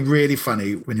things being really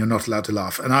funny when you're not allowed to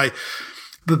laugh. And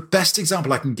the best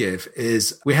example I can give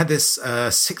is we had this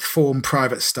sixth form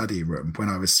private study room when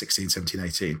I was 16, 17,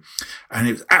 18. And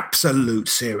it was absolute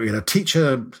serious. You had a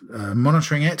teacher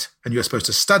monitoring it, and you're supposed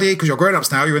to study because you're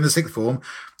grown-ups now. You're in the sixth form.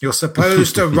 You're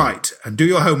supposed to write and do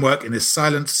your homework in this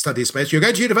silent study space. You're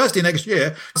going to university next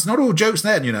year. It's not all jokes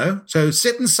then, So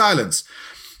sit in silence.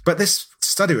 But this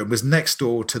study room was next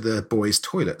door to the boys'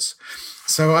 toilets.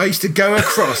 So I used to go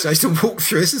across, I used to walk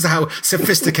through. This is how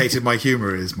sophisticated my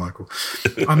humour is, Michael.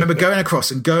 I remember going across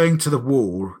and going to the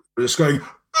wall, just going,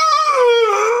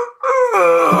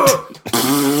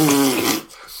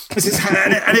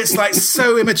 and it's like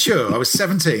so immature. I was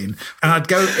 17 and I'd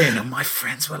go in and my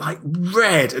friends were like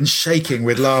red and shaking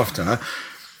with laughter.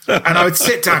 And I would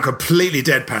sit down completely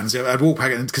deadpan. So I'd walk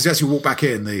back in, because as you walk back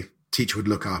in, the teacher would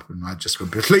look up and I'd just go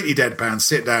completely deadpan,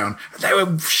 sit down. They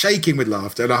were shaking with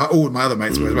laughter. And all my other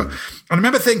mates were as well. And I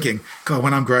remember thinking, God,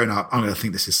 when I'm grown up, I'm going to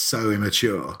think this is so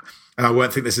immature. And I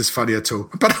won't think this is funny at all.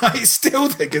 But I still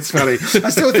think it's funny. I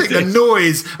still think the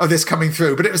noise of this coming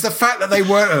through. But it was the fact that they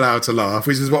weren't allowed to laugh,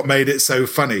 which is what made it so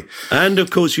funny. And, of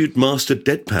course, you'd mastered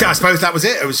deadpan. I suppose that was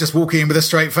it. It was just walking in with a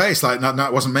straight face. Like, no,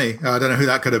 it wasn't me. I don't know who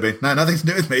that could have been. No, nothing to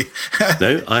do with me.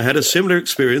 No, I had a similar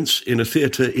experience in a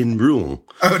theatre in Rouen.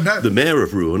 Oh, no. The mayor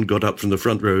of Rouen got up from the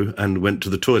front row and went to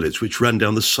the toilets, which ran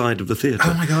down the side of the theatre.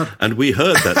 Oh, my God. And we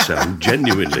heard that sound,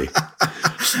 genuinely.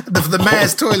 The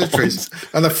mayor's toiletries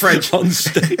and the French. On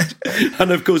stage.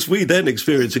 And, of course, we then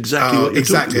experienced exactly what you're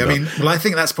talking about. I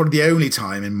think that's probably the only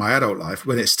time in my adult life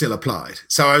when it still applied.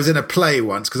 So I was in a play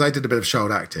once, because I did a bit of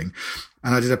child acting.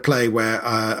 And I did a play where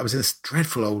I was in this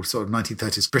dreadful old sort of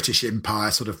 1930s British Empire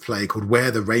sort of play called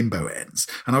Where the Rainbow Ends.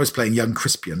 And I was playing young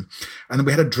Crispian. And then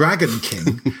we had a Dragon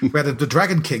King. The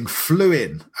Dragon King flew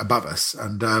in above us.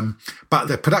 And but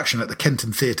the production at the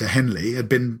Kenton Theatre Henley had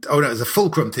been, it was a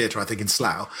Fulcrum Theatre, I think, in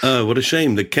Slough. Oh, what a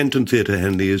shame. The Kenton Theatre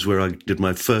Henley is where I did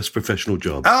my first professional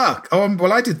job. I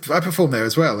performed there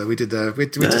as well. We did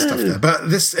stuff there. But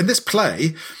in this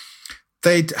play,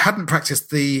 they hadn't practiced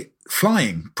the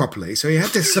flying properly, so he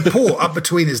had this support up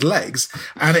between his legs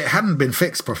and it hadn't been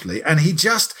fixed properly, and he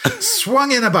just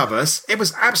swung in above us. It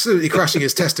was absolutely crushing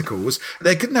his testicles.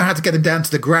 They couldn't know how to get him down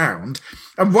to the ground,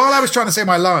 and while I was trying to say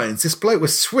my lines, this bloke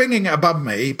was swinging above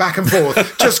me back and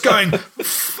forth, just going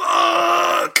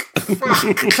fuck,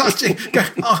 clutching,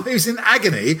 he was in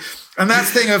agony. And that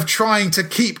thing of trying to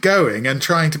keep going and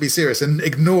trying to be serious and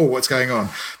ignore what's going on,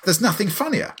 there's nothing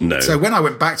funnier. No. So when I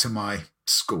went back to my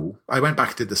school, I went back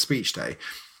and did the speech day,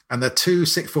 and the two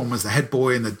sixth formers, the head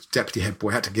boy and the deputy head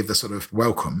boy, had to give the sort of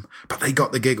welcome, but they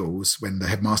got the giggles when the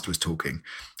headmaster was talking.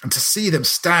 And to see them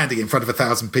standing in front of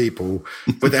 1,000 people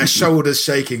with their shoulders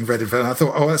shaking red in front, I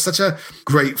thought, that's such a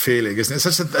great feeling, isn't it?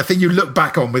 Such a thing you look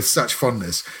back on with such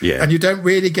fondness. Yeah. And you don't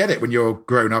really get it when you're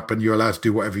grown up and you're allowed to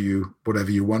do whatever you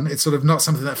want. It's sort of not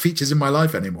something that features in my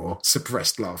life anymore.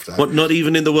 Suppressed laughter. What, not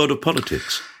even in the world of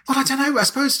politics? Well, I don't know. I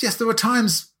suppose, yes, there were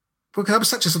times. Because I was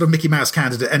such a sort of Mickey Mouse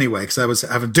candidate anyway, because I was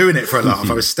doing it for a laugh.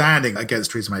 I was standing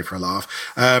against Theresa May for a laugh.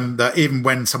 That even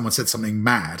when someone said something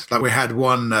mad, like we had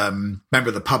one member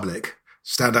of the public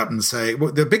stand up and say,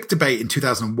 well, the big debate in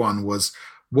 2001 was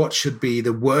what should be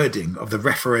the wording of the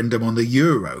referendum on the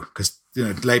euro? Because,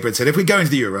 Labour had said, if we go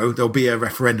into the euro, there'll be a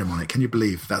referendum on it. Can you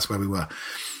believe that's where we were?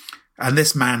 And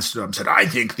this man stood up and said, I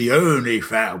think the only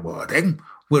fair wording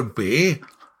would be,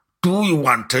 do you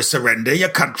want to surrender your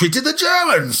country to the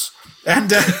Germans? And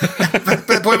but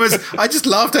the point was, I just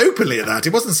laughed openly at that.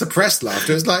 It wasn't suppressed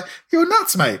laughter. It was like, you're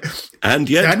nuts, mate. And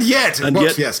yet,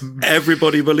 yes,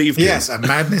 everybody believed him. Yes, and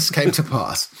madness came to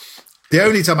pass. The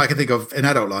only time I can think of in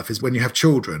adult life is when you have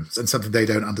children and something they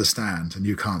don't understand and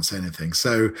you can't say anything.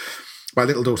 So my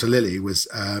little daughter Lily was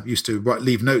used to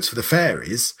leave notes for the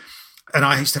fairies. And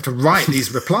I used to have to write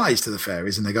these replies to the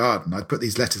fairies in the garden. I'd put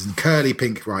these letters in curly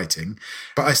pink writing.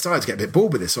 But I started to get a bit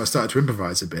bored with this, so I started to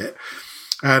improvise a bit.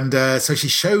 And so she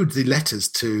showed the letters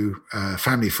to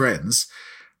family friends.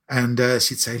 And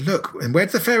she'd say, look, and where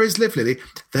do the fairies live, Lily?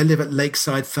 They live at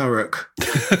Lakeside Thurrock.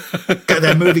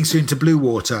 They're moving soon to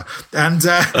Bluewater. And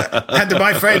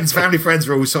my friends, family friends,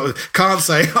 were all sort of, can't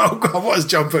say, oh, God, what has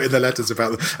John put in the letters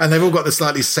about them? And they've all got the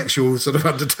slightly sexual sort of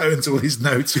undertones, all these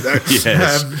notes,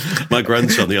 Yes. My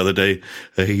grandson the other day,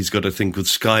 he's got a thing called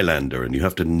Skylander, and you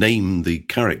have to name the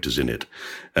characters in it.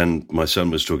 And my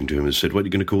son was talking to him and said, what are you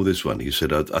going to call this one? He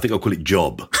said, I think I'll call it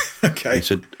Job. Okay. He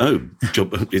said, oh,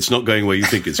 Job, it's not going where you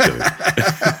think it's going.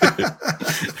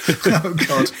 Oh,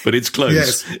 God. But it's close.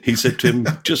 Yes. He said to him,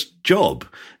 just Job.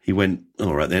 He went,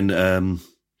 all right then,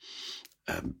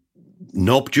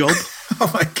 Knob Job. Oh,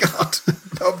 my God.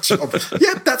 Knob job.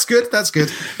 Yeah, that's good. That's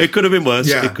good. It could have been worse.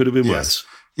 Yeah. It could have been Yes. worse.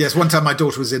 Yes, one time my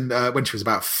daughter was in, when she was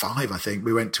about 5, I think,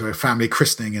 we went to a family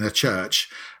christening in a church,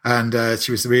 and she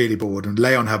was really bored and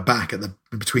lay on her back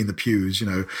between the pews,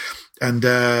 and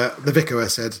the vicar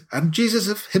said, and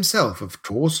Jesus himself, of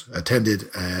course, attended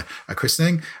a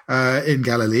christening in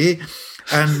Galilee.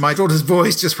 And my daughter's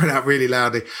voice just went out really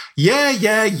loudly.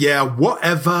 Yeah,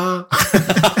 whatever.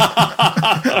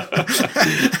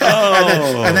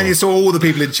 And then you saw all the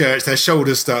people in church, their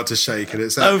shoulders start to shake. And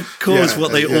it's Of course,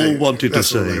 what they all wanted to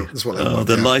say. That's what they want,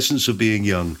 the license of being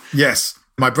young. Yes.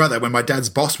 My brother, when my dad's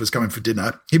boss was coming for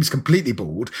dinner, he was completely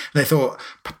bored. And they thought,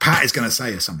 Pat is going to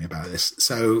say something about this.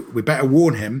 So we better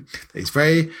warn him that he's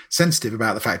very sensitive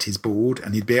about the fact he's bald,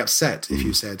 and he'd be upset if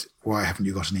you said, why haven't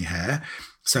you got any hair?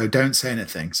 So don't say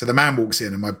anything. So the man walks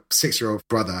in, and my 6-year-old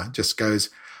brother just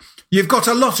goes, you've got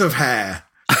a lot of hair.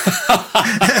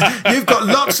 You've got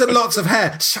lots and lots of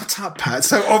hair. Shut up, Pat.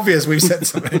 So obvious we've said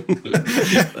something.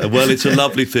 Well, it's a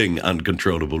lovely thing,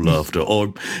 uncontrollable laughter,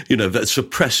 or, that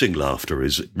suppressing laughter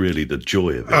is really the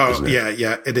joy of it, isn't it?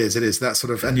 Yeah, it is. It is that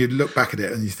sort of, and you look back at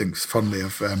it and you think fondly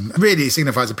of, really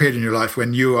signifies a period in your life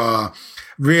when you are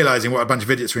realizing what a bunch of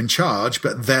idiots are in charge,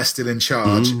 but they're still in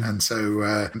charge. And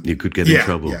so you could get in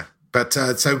trouble. Yeah. But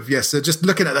so just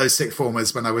looking at those sixth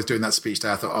formers when I was doing that speech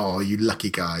there, I thought, oh, you lucky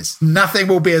guys. Nothing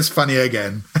will be as funny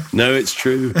again. No, it's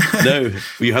true. No,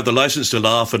 you have the license to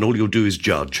laugh and all you'll do is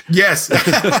judge. Yes. It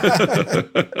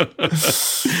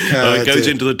goes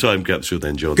into the time capsule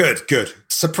then, John. Good.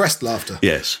 Suppressed laughter.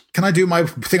 Yes. Can I do my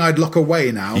thing I'd lock away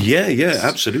now? Yeah,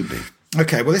 absolutely.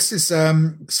 Okay, well, this is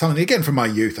something, again, from my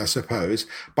youth, I suppose,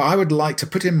 but I would like to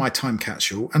put in my time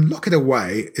capsule and lock it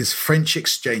away is French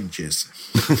exchanges.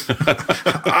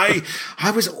 I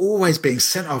was always being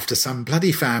sent off to some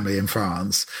bloody family in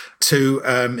France to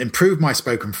improve my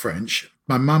spoken French.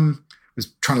 My mum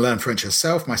was trying to learn French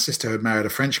herself. My sister had married a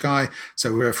French guy,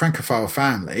 so we were a Francophile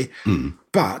family.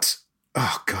 But,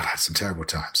 oh, God, I had some terrible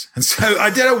times. And so I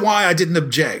don't know why I didn't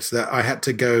object that I had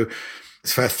to go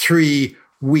for 3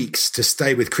 weeks to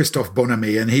stay with Christophe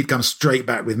Bonamy, and he'd come straight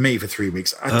back with me for 3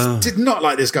 weeks. I did not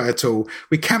like this guy at all.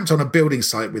 We camped on a building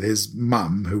site with his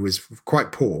mum, who was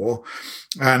quite poor.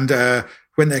 And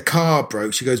when their car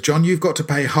broke, she goes, John, you've got to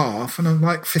pay half. And I'm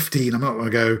like 15. I'm not going to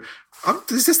go,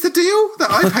 is this the deal that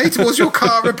I pay towards your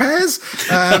car repairs?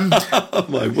 Oh,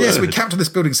 my word. Yes, we camped on this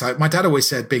building site. My dad always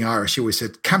said, being Irish, he always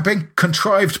said, camping,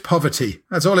 contrived poverty.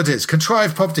 That's all it is,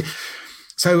 contrived poverty.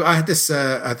 So I had this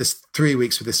 3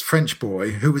 weeks with this French boy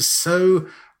who was so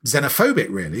xenophobic,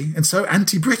 really, and so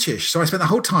anti-British. So I spent the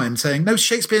whole time saying, no,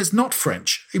 Shakespeare's not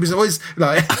French. He was always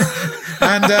like,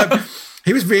 and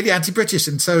he was really anti-British.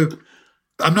 And so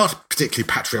I'm not particularly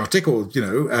patriotic or,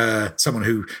 someone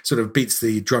who sort of beats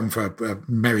the drum for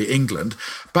Merry England,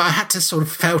 but I had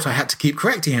to keep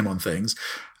correcting him on things.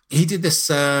 He did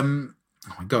this, oh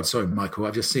my God, sorry, Michael,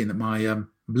 I've just seen that my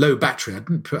low battery, I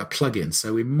didn't put a plug in,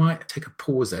 so we might take a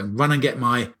pause there and run and get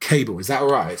my cable. Is that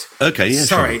all right? Okay, yeah,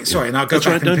 Sorry, and I'll go That's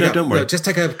back right. and pick up. Don't worry. Look, just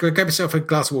grab yourself a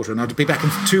glass of water and I'll be back in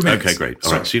 2 minutes. Okay, great.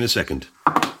 All right, see you in a second.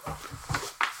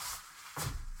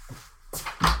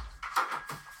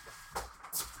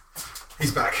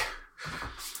 He's back.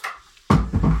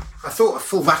 I thought a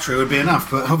full battery would be enough,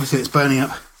 but obviously it's burning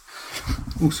up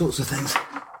all sorts of things.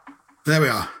 There we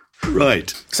are.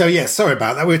 Right. So, yes, sorry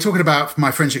about that. We were talking about my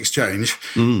French exchange.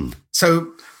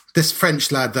 So this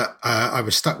French lad that I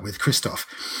was stuck with, Christophe,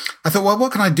 I thought, well,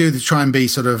 what can I do to try and be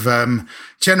sort of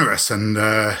generous and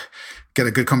get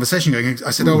a good conversation going?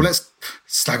 I said, let's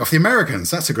slag off the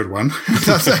Americans. That's a good one.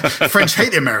 French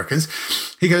hate the Americans.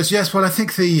 He goes, yes, well, I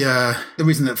think the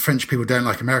reason that French people don't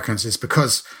like Americans is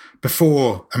because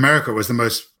before America was the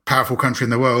most powerful country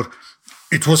in the world,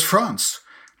 it was France.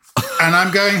 And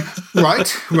I'm going,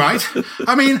 right.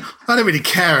 I mean, I don't really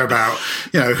care about,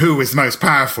 who was most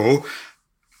powerful,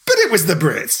 but it was the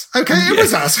Brits. Okay, it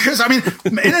was us. Because, I mean,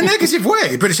 in a negative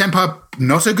way, British Empire,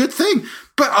 not a good thing.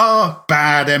 But our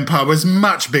bad empire was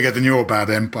much bigger than your bad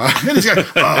empire. And he's going,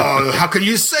 how can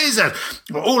you say that?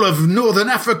 All of Northern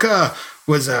Africa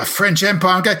was a French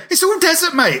Empire. I'm going, it's all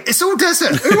desert, mate. It's all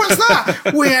desert. Who wants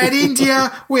that? We had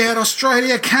India, we had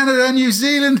Australia, Canada, New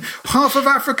Zealand, half of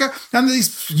Africa, and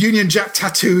these Union Jack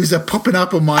tattoos are popping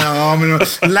up on my arm,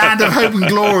 and Land of Hope and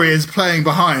Glory is playing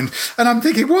behind. And I'm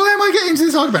thinking, why am I getting into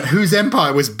this argument? Whose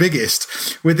empire was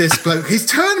biggest with this bloke? He's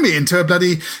turned me into a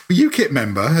bloody UKIP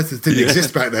member. It didn't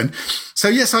exist back then. So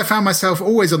yes, I found myself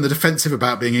always on the defensive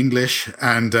about being English,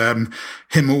 and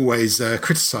him always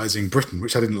criticising Britain,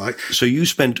 which I didn't like. So you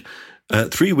spent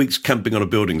 3 weeks camping on a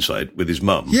building site with his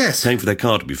mum, yes, paying for their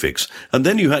car to be fixed, and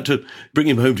then you had to bring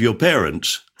him home to your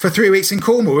parents. For 3 weeks in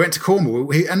Cornwall. We went to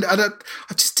Cornwall, and I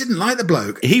just didn't like the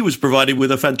bloke. He was provided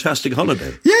with a fantastic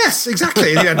holiday. Yes,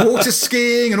 exactly. And he had water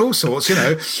skiing and all sorts,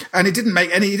 and he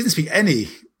didn't speak any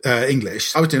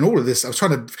English. I was doing all of this. I was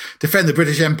trying to defend the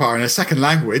British Empire in a second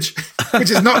language,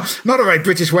 which is not a very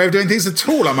British way of doing things at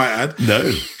all, I might add.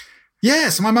 No. Yeah,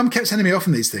 so my mum kept sending me off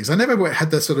on these things. I never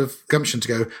had the sort of gumption to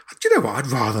go, do you know what,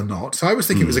 I'd rather not. So I was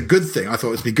thinking it was a good thing. I thought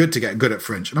it would be good to get good at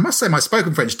French. And I must say my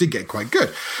spoken French did get quite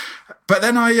good. But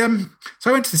then I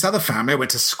went to this other family. I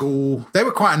went to school. They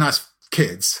were quite nice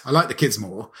kids. I liked the kids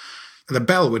more. The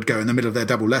bell would go in the middle of their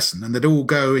double lesson, and they'd all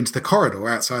go into the corridor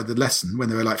outside the lesson when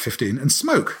they were like 15 and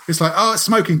smoke. It's like, it's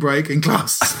smoking break in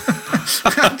class.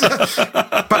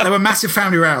 But there were massive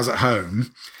family rows at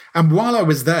home. And while I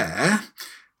was there,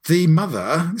 the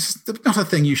mother, this is not a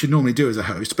thing you should normally do as a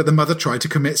host, but the mother tried to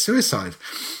commit suicide.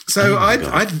 So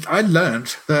I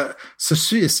learned that se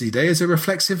suicider is a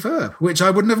reflexive verb, which I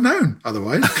wouldn't have known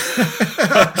otherwise.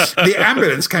 The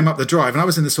ambulance came up the drive, and I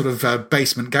was in the sort of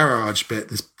basement garage bit,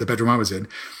 the bedroom I was in.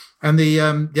 And the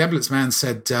ambulance man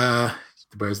said,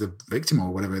 where's the victim,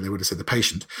 or whatever they would have said, the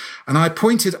patient. And I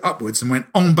pointed upwards and went,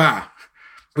 en bas,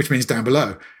 which means down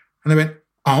below. And they went,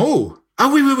 oh,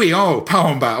 oui, oh,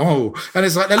 pas en bas, oh. And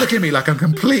it's like, they're looking at me like I'm a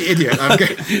complete idiot.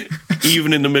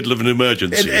 Even in the middle of an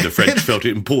emergency, the French felt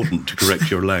it important to correct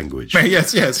your language.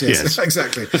 Yes,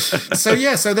 exactly. So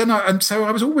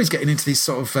I was always getting into these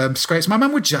sort of scrapes. My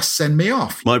mum would just send me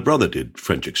off. My brother did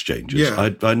French exchanges.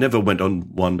 Yeah. I never went on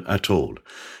one at all.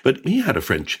 But he had a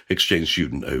French exchange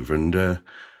student over, and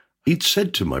he'd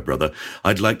said to my brother,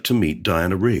 I'd like to meet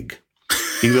Diana Rigg.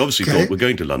 He obviously thought, we're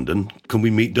going to London, can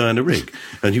we meet Diana Rigg?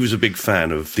 And he was a big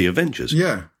fan of the Avengers.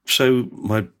 Yeah. So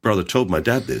my brother told my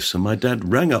dad this, and my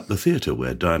dad rang up the theatre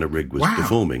where Diana Rigg was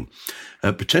performing,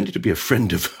 pretended to be a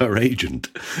friend of her agent,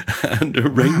 and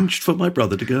arranged for my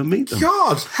brother to go and meet them.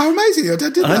 God, how amazing. Your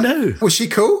dad did that. I know. Was she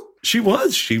cool? She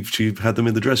was. She had them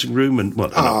in the dressing room, and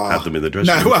not had them in the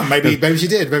dressing room. No, well, maybe she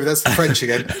did. Maybe that's the French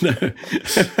again.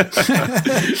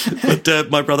 But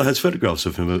my brother has photographs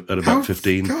of him at about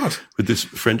 15 with this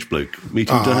French bloke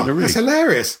meeting Diana Rigg. That's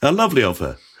hilarious. How lovely of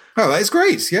her. Oh, that is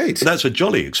great. Yeah. That's a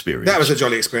jolly experience. That was a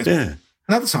jolly experience. Yeah.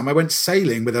 Another time I went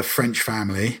sailing with a French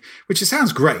family, which it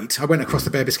sounds great. I went across the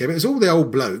Bay of Biscay, but it was all the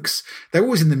old blokes. They were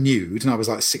always in the nude, and I was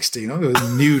like 16. I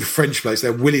was nude French blokes.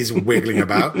 Their willies were wiggling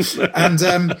about. And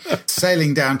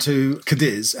sailing down to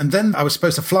Cadiz. And then I was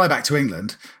supposed to fly back to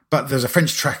England, but there's a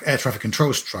French air traffic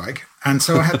control strike. And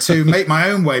so I had to make my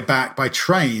own way back by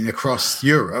train across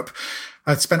Europe.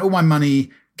 I'd spent all my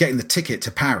money getting the ticket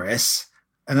to Paris.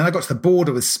 And then I got to the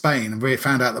border with Spain and really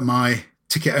found out that my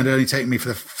ticket had only taken me for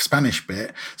the Spanish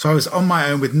bit. So I was on my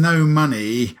own with no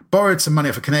money, borrowed some money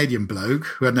off a Canadian bloke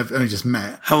who I'd only just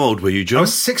met. How old were you, John? I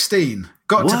was 16.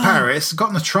 Got to Paris, got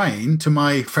on the train to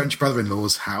my French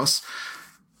brother-in-law's house.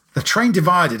 The train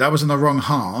divided. I was on the wrong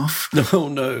half. Oh,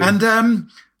 no. And I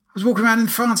was walking around in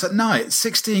France at night,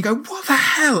 16, go, what the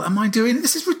hell am I doing?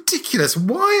 This is ridiculous.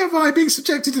 Why am I being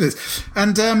subjected to this?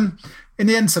 And in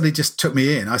the end, somebody just took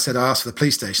me in. I asked for the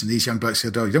police station. These young blokes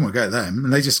said, oh, you don't want to go to them.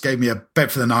 And they just gave me a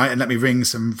bed for the night and let me ring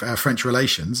some French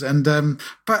relations. And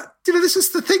but, this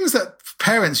is the things that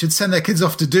parents should send their kids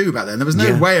off to do back then. There was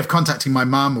no way of contacting my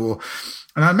mum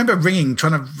and I remember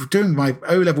doing my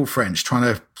O-level French,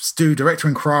 trying to do direct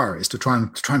inquiries to try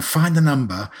and find the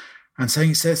number. And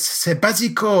saying, c'est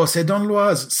Basico, c'est dans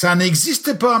l'Oise. Ça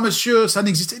n'existe pas, monsieur, ça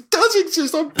n'existe. It does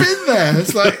exist, I've been there.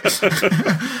 It's like,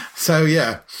 so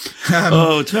yeah.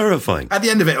 Terrifying. At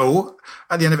the end of it all,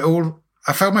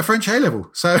 I failed my French A-level.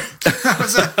 So that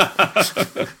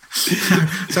was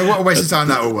so what a waste of time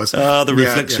that all was. The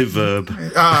reflexive verb.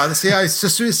 It's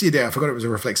just suicide. I forgot it was a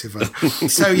reflexive verb.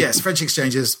 So yes, French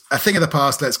exchanges, a thing of the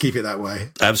past. Let's keep it that way.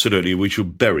 Absolutely. We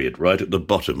should bury it right at the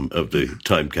bottom of the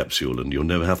time capsule, and you'll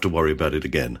never have to worry about it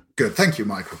again. Good. Thank you,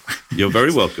 Michael. You're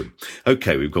very welcome.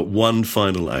 Okay, we've got one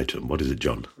final item. What is it,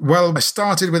 John? Well, I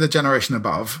started with a generation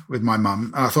above with my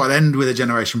mum, and I thought I'd end with a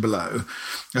generation below.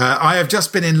 I have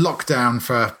just been in lockdown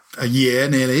for a year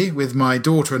nearly with my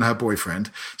daughter and her boyfriend.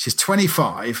 She's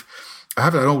 25. I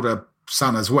have an older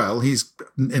son as well. He's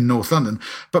in North London.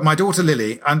 But my daughter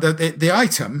Lily, and the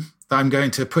item that I'm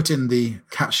going to put in the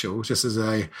capsule, just as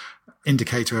a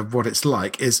indicator of what it's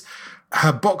like, is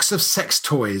her box of sex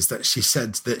toys that she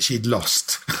said that she'd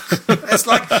lost. It's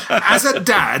like, as a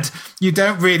dad, you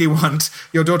don't really want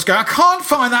your daughter to go, I can't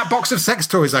find that box of sex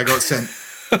toys I got sent.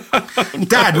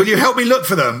 Dad, will you help me look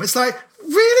for them? It's like,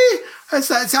 really? Is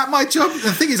that my job?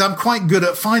 The thing is, I'm quite good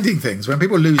at finding things. When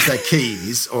people lose their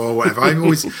keys or whatever,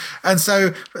 and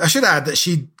so I should add that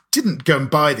she didn't go and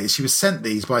buy these. She was sent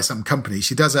these by some company.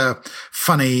 She does a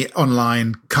funny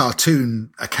online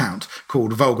cartoon account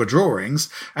called Vulgar Drawings.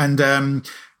 And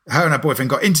her and her boyfriend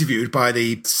got interviewed by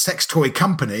the sex toy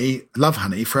company Love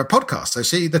Honey for a podcast.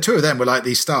 So the two of them were like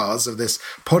these stars of this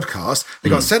podcast. They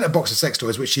got sent a box of sex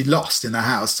toys, which she lost in the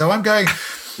house. So I'm going...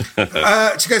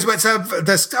 she goes, well,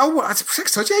 there's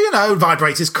sex toys,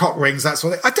 vibrators, cock rings, that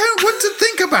sort of thing. I don't want to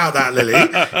think about that,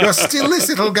 Lily. You're still this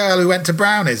little girl who went to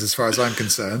Brownies, as far as I'm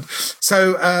concerned.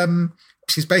 So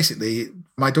she's basically,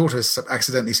 my daughter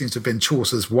accidentally seems to have been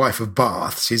Chaucer's wife of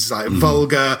Bath. She's like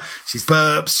vulgar, she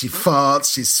burps, she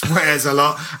farts, she swears a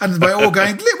lot, and we're all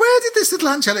going, where did this little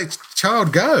angelic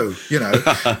child go?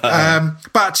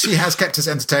 But she has kept us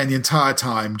entertained the entire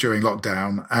time during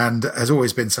lockdown, and has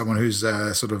always been someone who's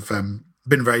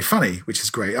been very funny, which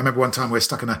is great. I remember one time we were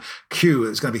stuck in a queue. It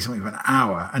was going to be something for an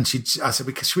hour. And I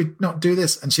said, should we not do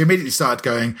this? And she immediately started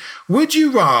going, would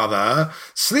you rather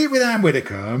sleep with Anne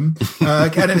Widdecombe?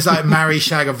 And it was like marry,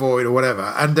 shag, avoid or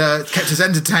whatever. And kept us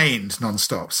entertained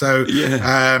nonstop. So,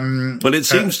 well, it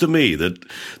seems to me that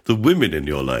the women in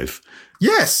your life,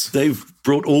 yes, they've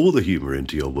brought all the humour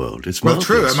into your world. It's well,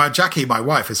 marvelous. true. And Jackie, my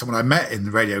wife, is someone I met in the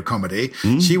radio comedy.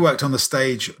 She worked on the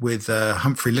stage with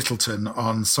Humphrey Littleton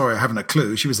on Sorry, I Haven't a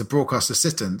Clue. She was a broadcast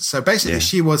assistant. So basically,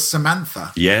 she was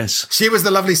Samantha. Yes. She was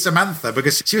the lovely Samantha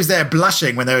because she was there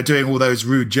blushing when they were doing all those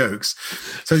rude jokes.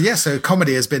 So, so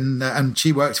comedy has been, and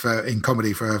she worked in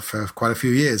comedy for quite a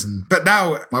few years. But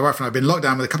now my wife and I have been locked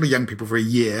down with a couple of young people for a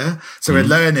year. So we're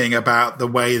learning about the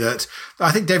way that,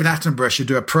 I think David Attenborough should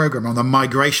do a program on the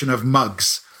migration of mugs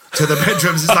to the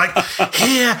bedrooms. It's like,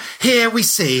 here we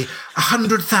see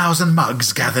 100,000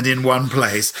 mugs gathered in one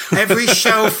place. Every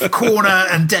shelf, corner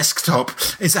and desktop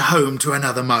is a home to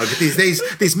another mug.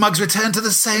 These mugs return to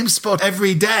the same spot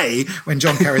every day when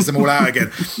John carries them all out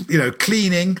again.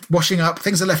 Cleaning, washing up,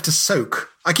 things are left to soak.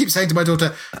 I keep saying to my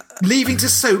daughter, leaving to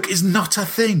soak is not a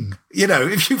thing.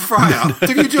 If you fry up,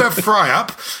 if you do a fry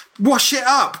up, wash it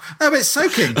up. No, but it's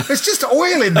soaking. There's just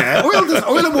oil in there.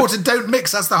 Oil and water don't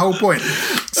mix. That's the whole point.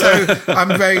 So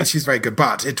she's very good,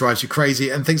 but it drives you crazy.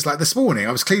 And things like this morning,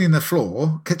 I was cleaning the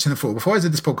kitchen floor. Before I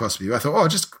did this podcast with you, I thought, I'll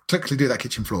just quickly do that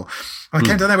kitchen floor. I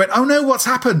came down there and went, oh no, what's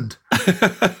happened?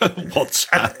 What's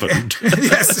happened?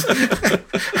 Yes.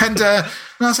 And I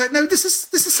was like, no, this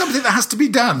is something that has to be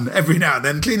done every now and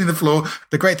then, cleaning the floor.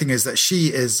 The great thing is that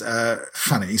she is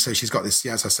funny. So she's got this,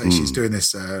 as I say, she's doing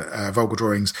this Vulgar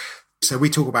Drawings. So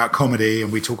we talk about comedy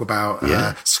and we talk about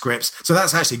scripts. So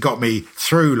that's actually got me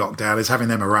through lockdown, is having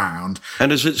them around.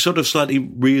 And has it sort of slightly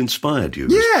re-inspired you?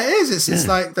 Yeah, it is. It's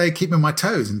like they keep me on my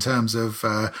toes in terms of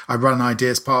I run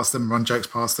ideas past them, run jokes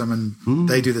past them, and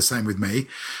they do the same with me.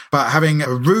 But having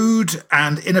a rude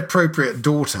and inappropriate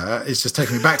daughter is just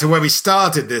taking me back to where we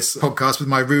started this podcast with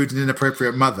my rude and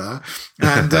inappropriate mother.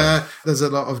 And there's a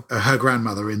lot of her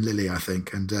grandmother in Lily, I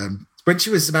think. And when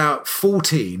she was about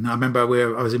 14, I remember I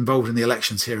was involved in the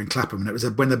elections here in Clapham, and it was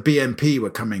when the BNP were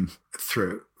coming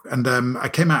through. And I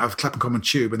came out of Clapham Common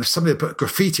Tube, and somebody had put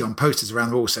graffiti on posters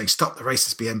around the wall saying, "Stop the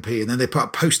racist BNP." And then they put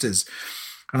up posters.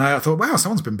 And I thought, wow,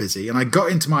 someone's been busy. And I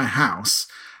got into my house,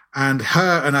 and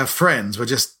her and her friends were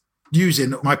just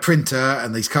using my printer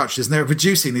and these cartridges, and they were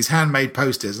producing these handmade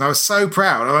posters. And I was so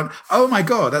proud. I went, oh my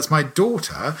God, that's my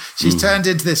daughter. She's turned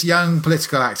into this young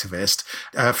political activist.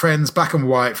 Friends, black and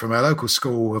white, from her local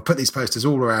school have put these posters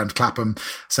all around Clapham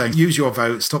saying, use your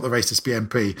vote, stop the racist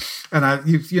BNP. And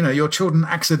your children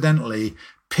accidentally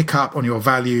pick up on your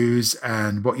values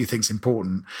and what you think's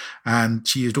important. And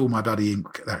she used all my bloody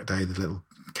ink that day, the little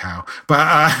cow. But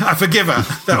I forgive her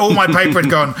that all my paper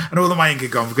had gone and all of my ink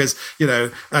had gone, because,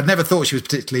 I'd never thought she was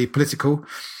particularly political.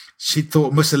 She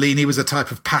thought Mussolini was a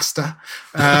type of pasta,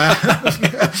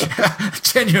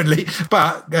 genuinely.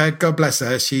 But God bless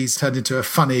her, she's turned into a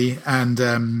funny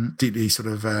and deeply sort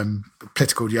of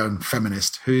political young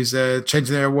feminist who's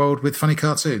changing their world with funny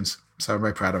cartoons. So I'm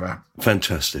very proud of her.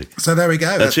 Fantastic. So there we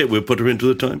go. That's it. We'll put her into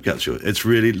the time capsule. It's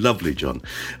really lovely, John.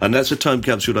 And that's a time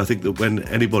capsule, I think, that when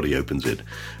anybody opens it,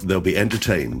 they'll be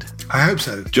entertained. I hope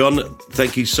so. John,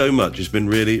 thank you so much. It's been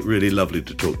really, really lovely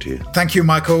to talk to you. Thank you,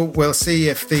 Michael. We'll see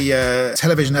if the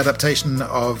television adaptation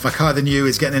of Mackay the New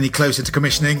is getting any closer to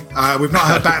commissioning. We've not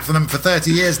heard back from them for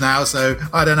 30 years now, so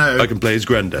I don't know. I can play his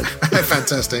granddad.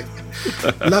 Fantastic.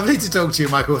 Lovely to talk to you,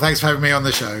 Michael. Thanks for having me on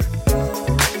the show.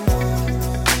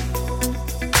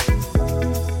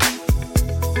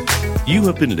 You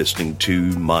have been listening to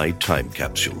My Time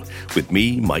Capsule with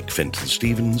me, Mike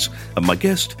Fenton-Stevens, and my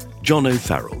guest, John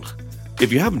O'Farrell.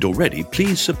 If you haven't already,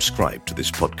 please subscribe to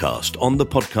this podcast on the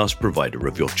podcast provider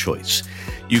of your choice.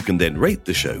 You can then rate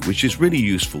the show, which is really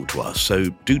useful to us, so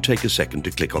do take a second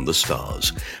to click on the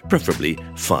stars, preferably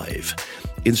 5.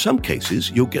 In some cases,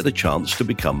 you'll get a chance to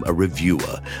become a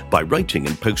reviewer by writing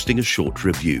and posting a short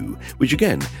review, which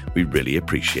again, we really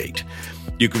appreciate.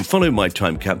 You can follow My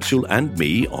Time Capsule and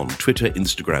me on Twitter,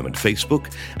 Instagram and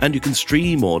Facebook, and you can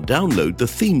stream or download the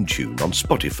theme tune on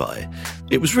Spotify.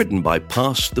 It was written by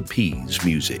Pass the Peas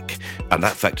Music, and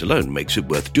that fact alone makes it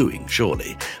worth doing,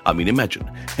 surely. I mean, imagine,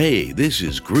 hey, this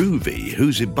is groovy,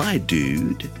 who's it by,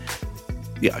 dude?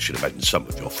 Yeah, I should imagine some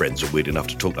of your friends are weird enough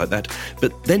to talk like that,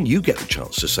 but then you get the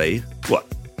chance to say, what,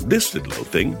 this little old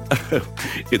thing?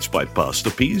 It's by Pass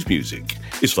the Peas Music.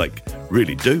 It's like,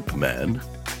 really dope, man.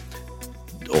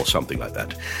 Or something like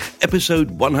that. Episode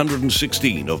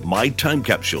 116 of My Time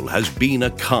Capsule has been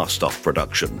a cast-off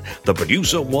production. The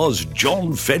producer was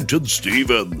John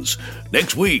Fenton-Stevens.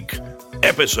 Next week,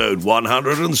 episode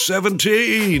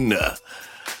 117.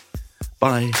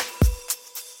 Bye.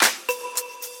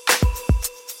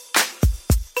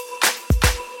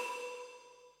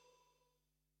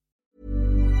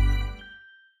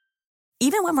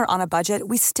 Even when we're on a budget,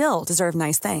 we still deserve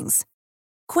nice things.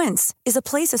 Quince is a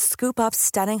place to scoop up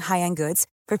stunning high-end goods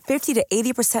for 50 to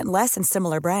 80% less than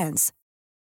similar brands.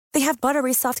 They have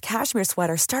buttery soft cashmere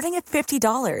sweaters starting at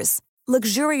 $50,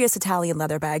 luxurious Italian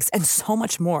leather bags, and so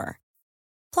much more.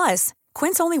 Plus,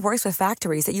 Quince only works with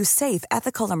factories that use safe,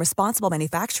 ethical, and responsible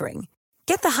manufacturing.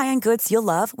 Get the high-end goods you'll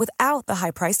love without the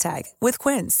high price tag with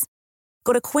Quince.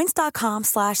 Go to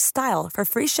quince.com/style for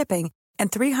free shipping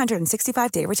and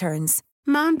 365-day returns.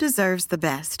 Mom deserves the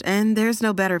best, and there's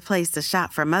no better place to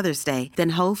shop for Mother's Day than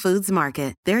Whole Foods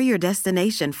Market. They're your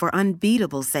destination for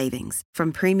unbeatable savings,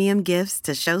 from premium gifts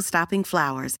to show-stopping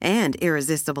flowers and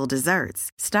irresistible desserts.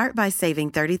 Start by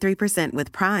saving 33%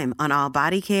 with Prime on all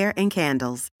body care and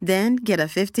candles. Then get a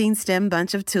 15-stem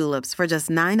bunch of tulips for just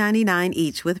 $9.99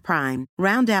 each with Prime.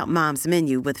 Round out Mom's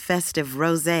menu with festive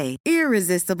rosé,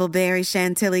 irresistible berry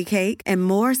chantilly cake, and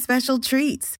more special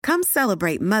treats. Come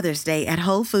celebrate Mother's Day at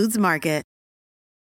Whole Foods Market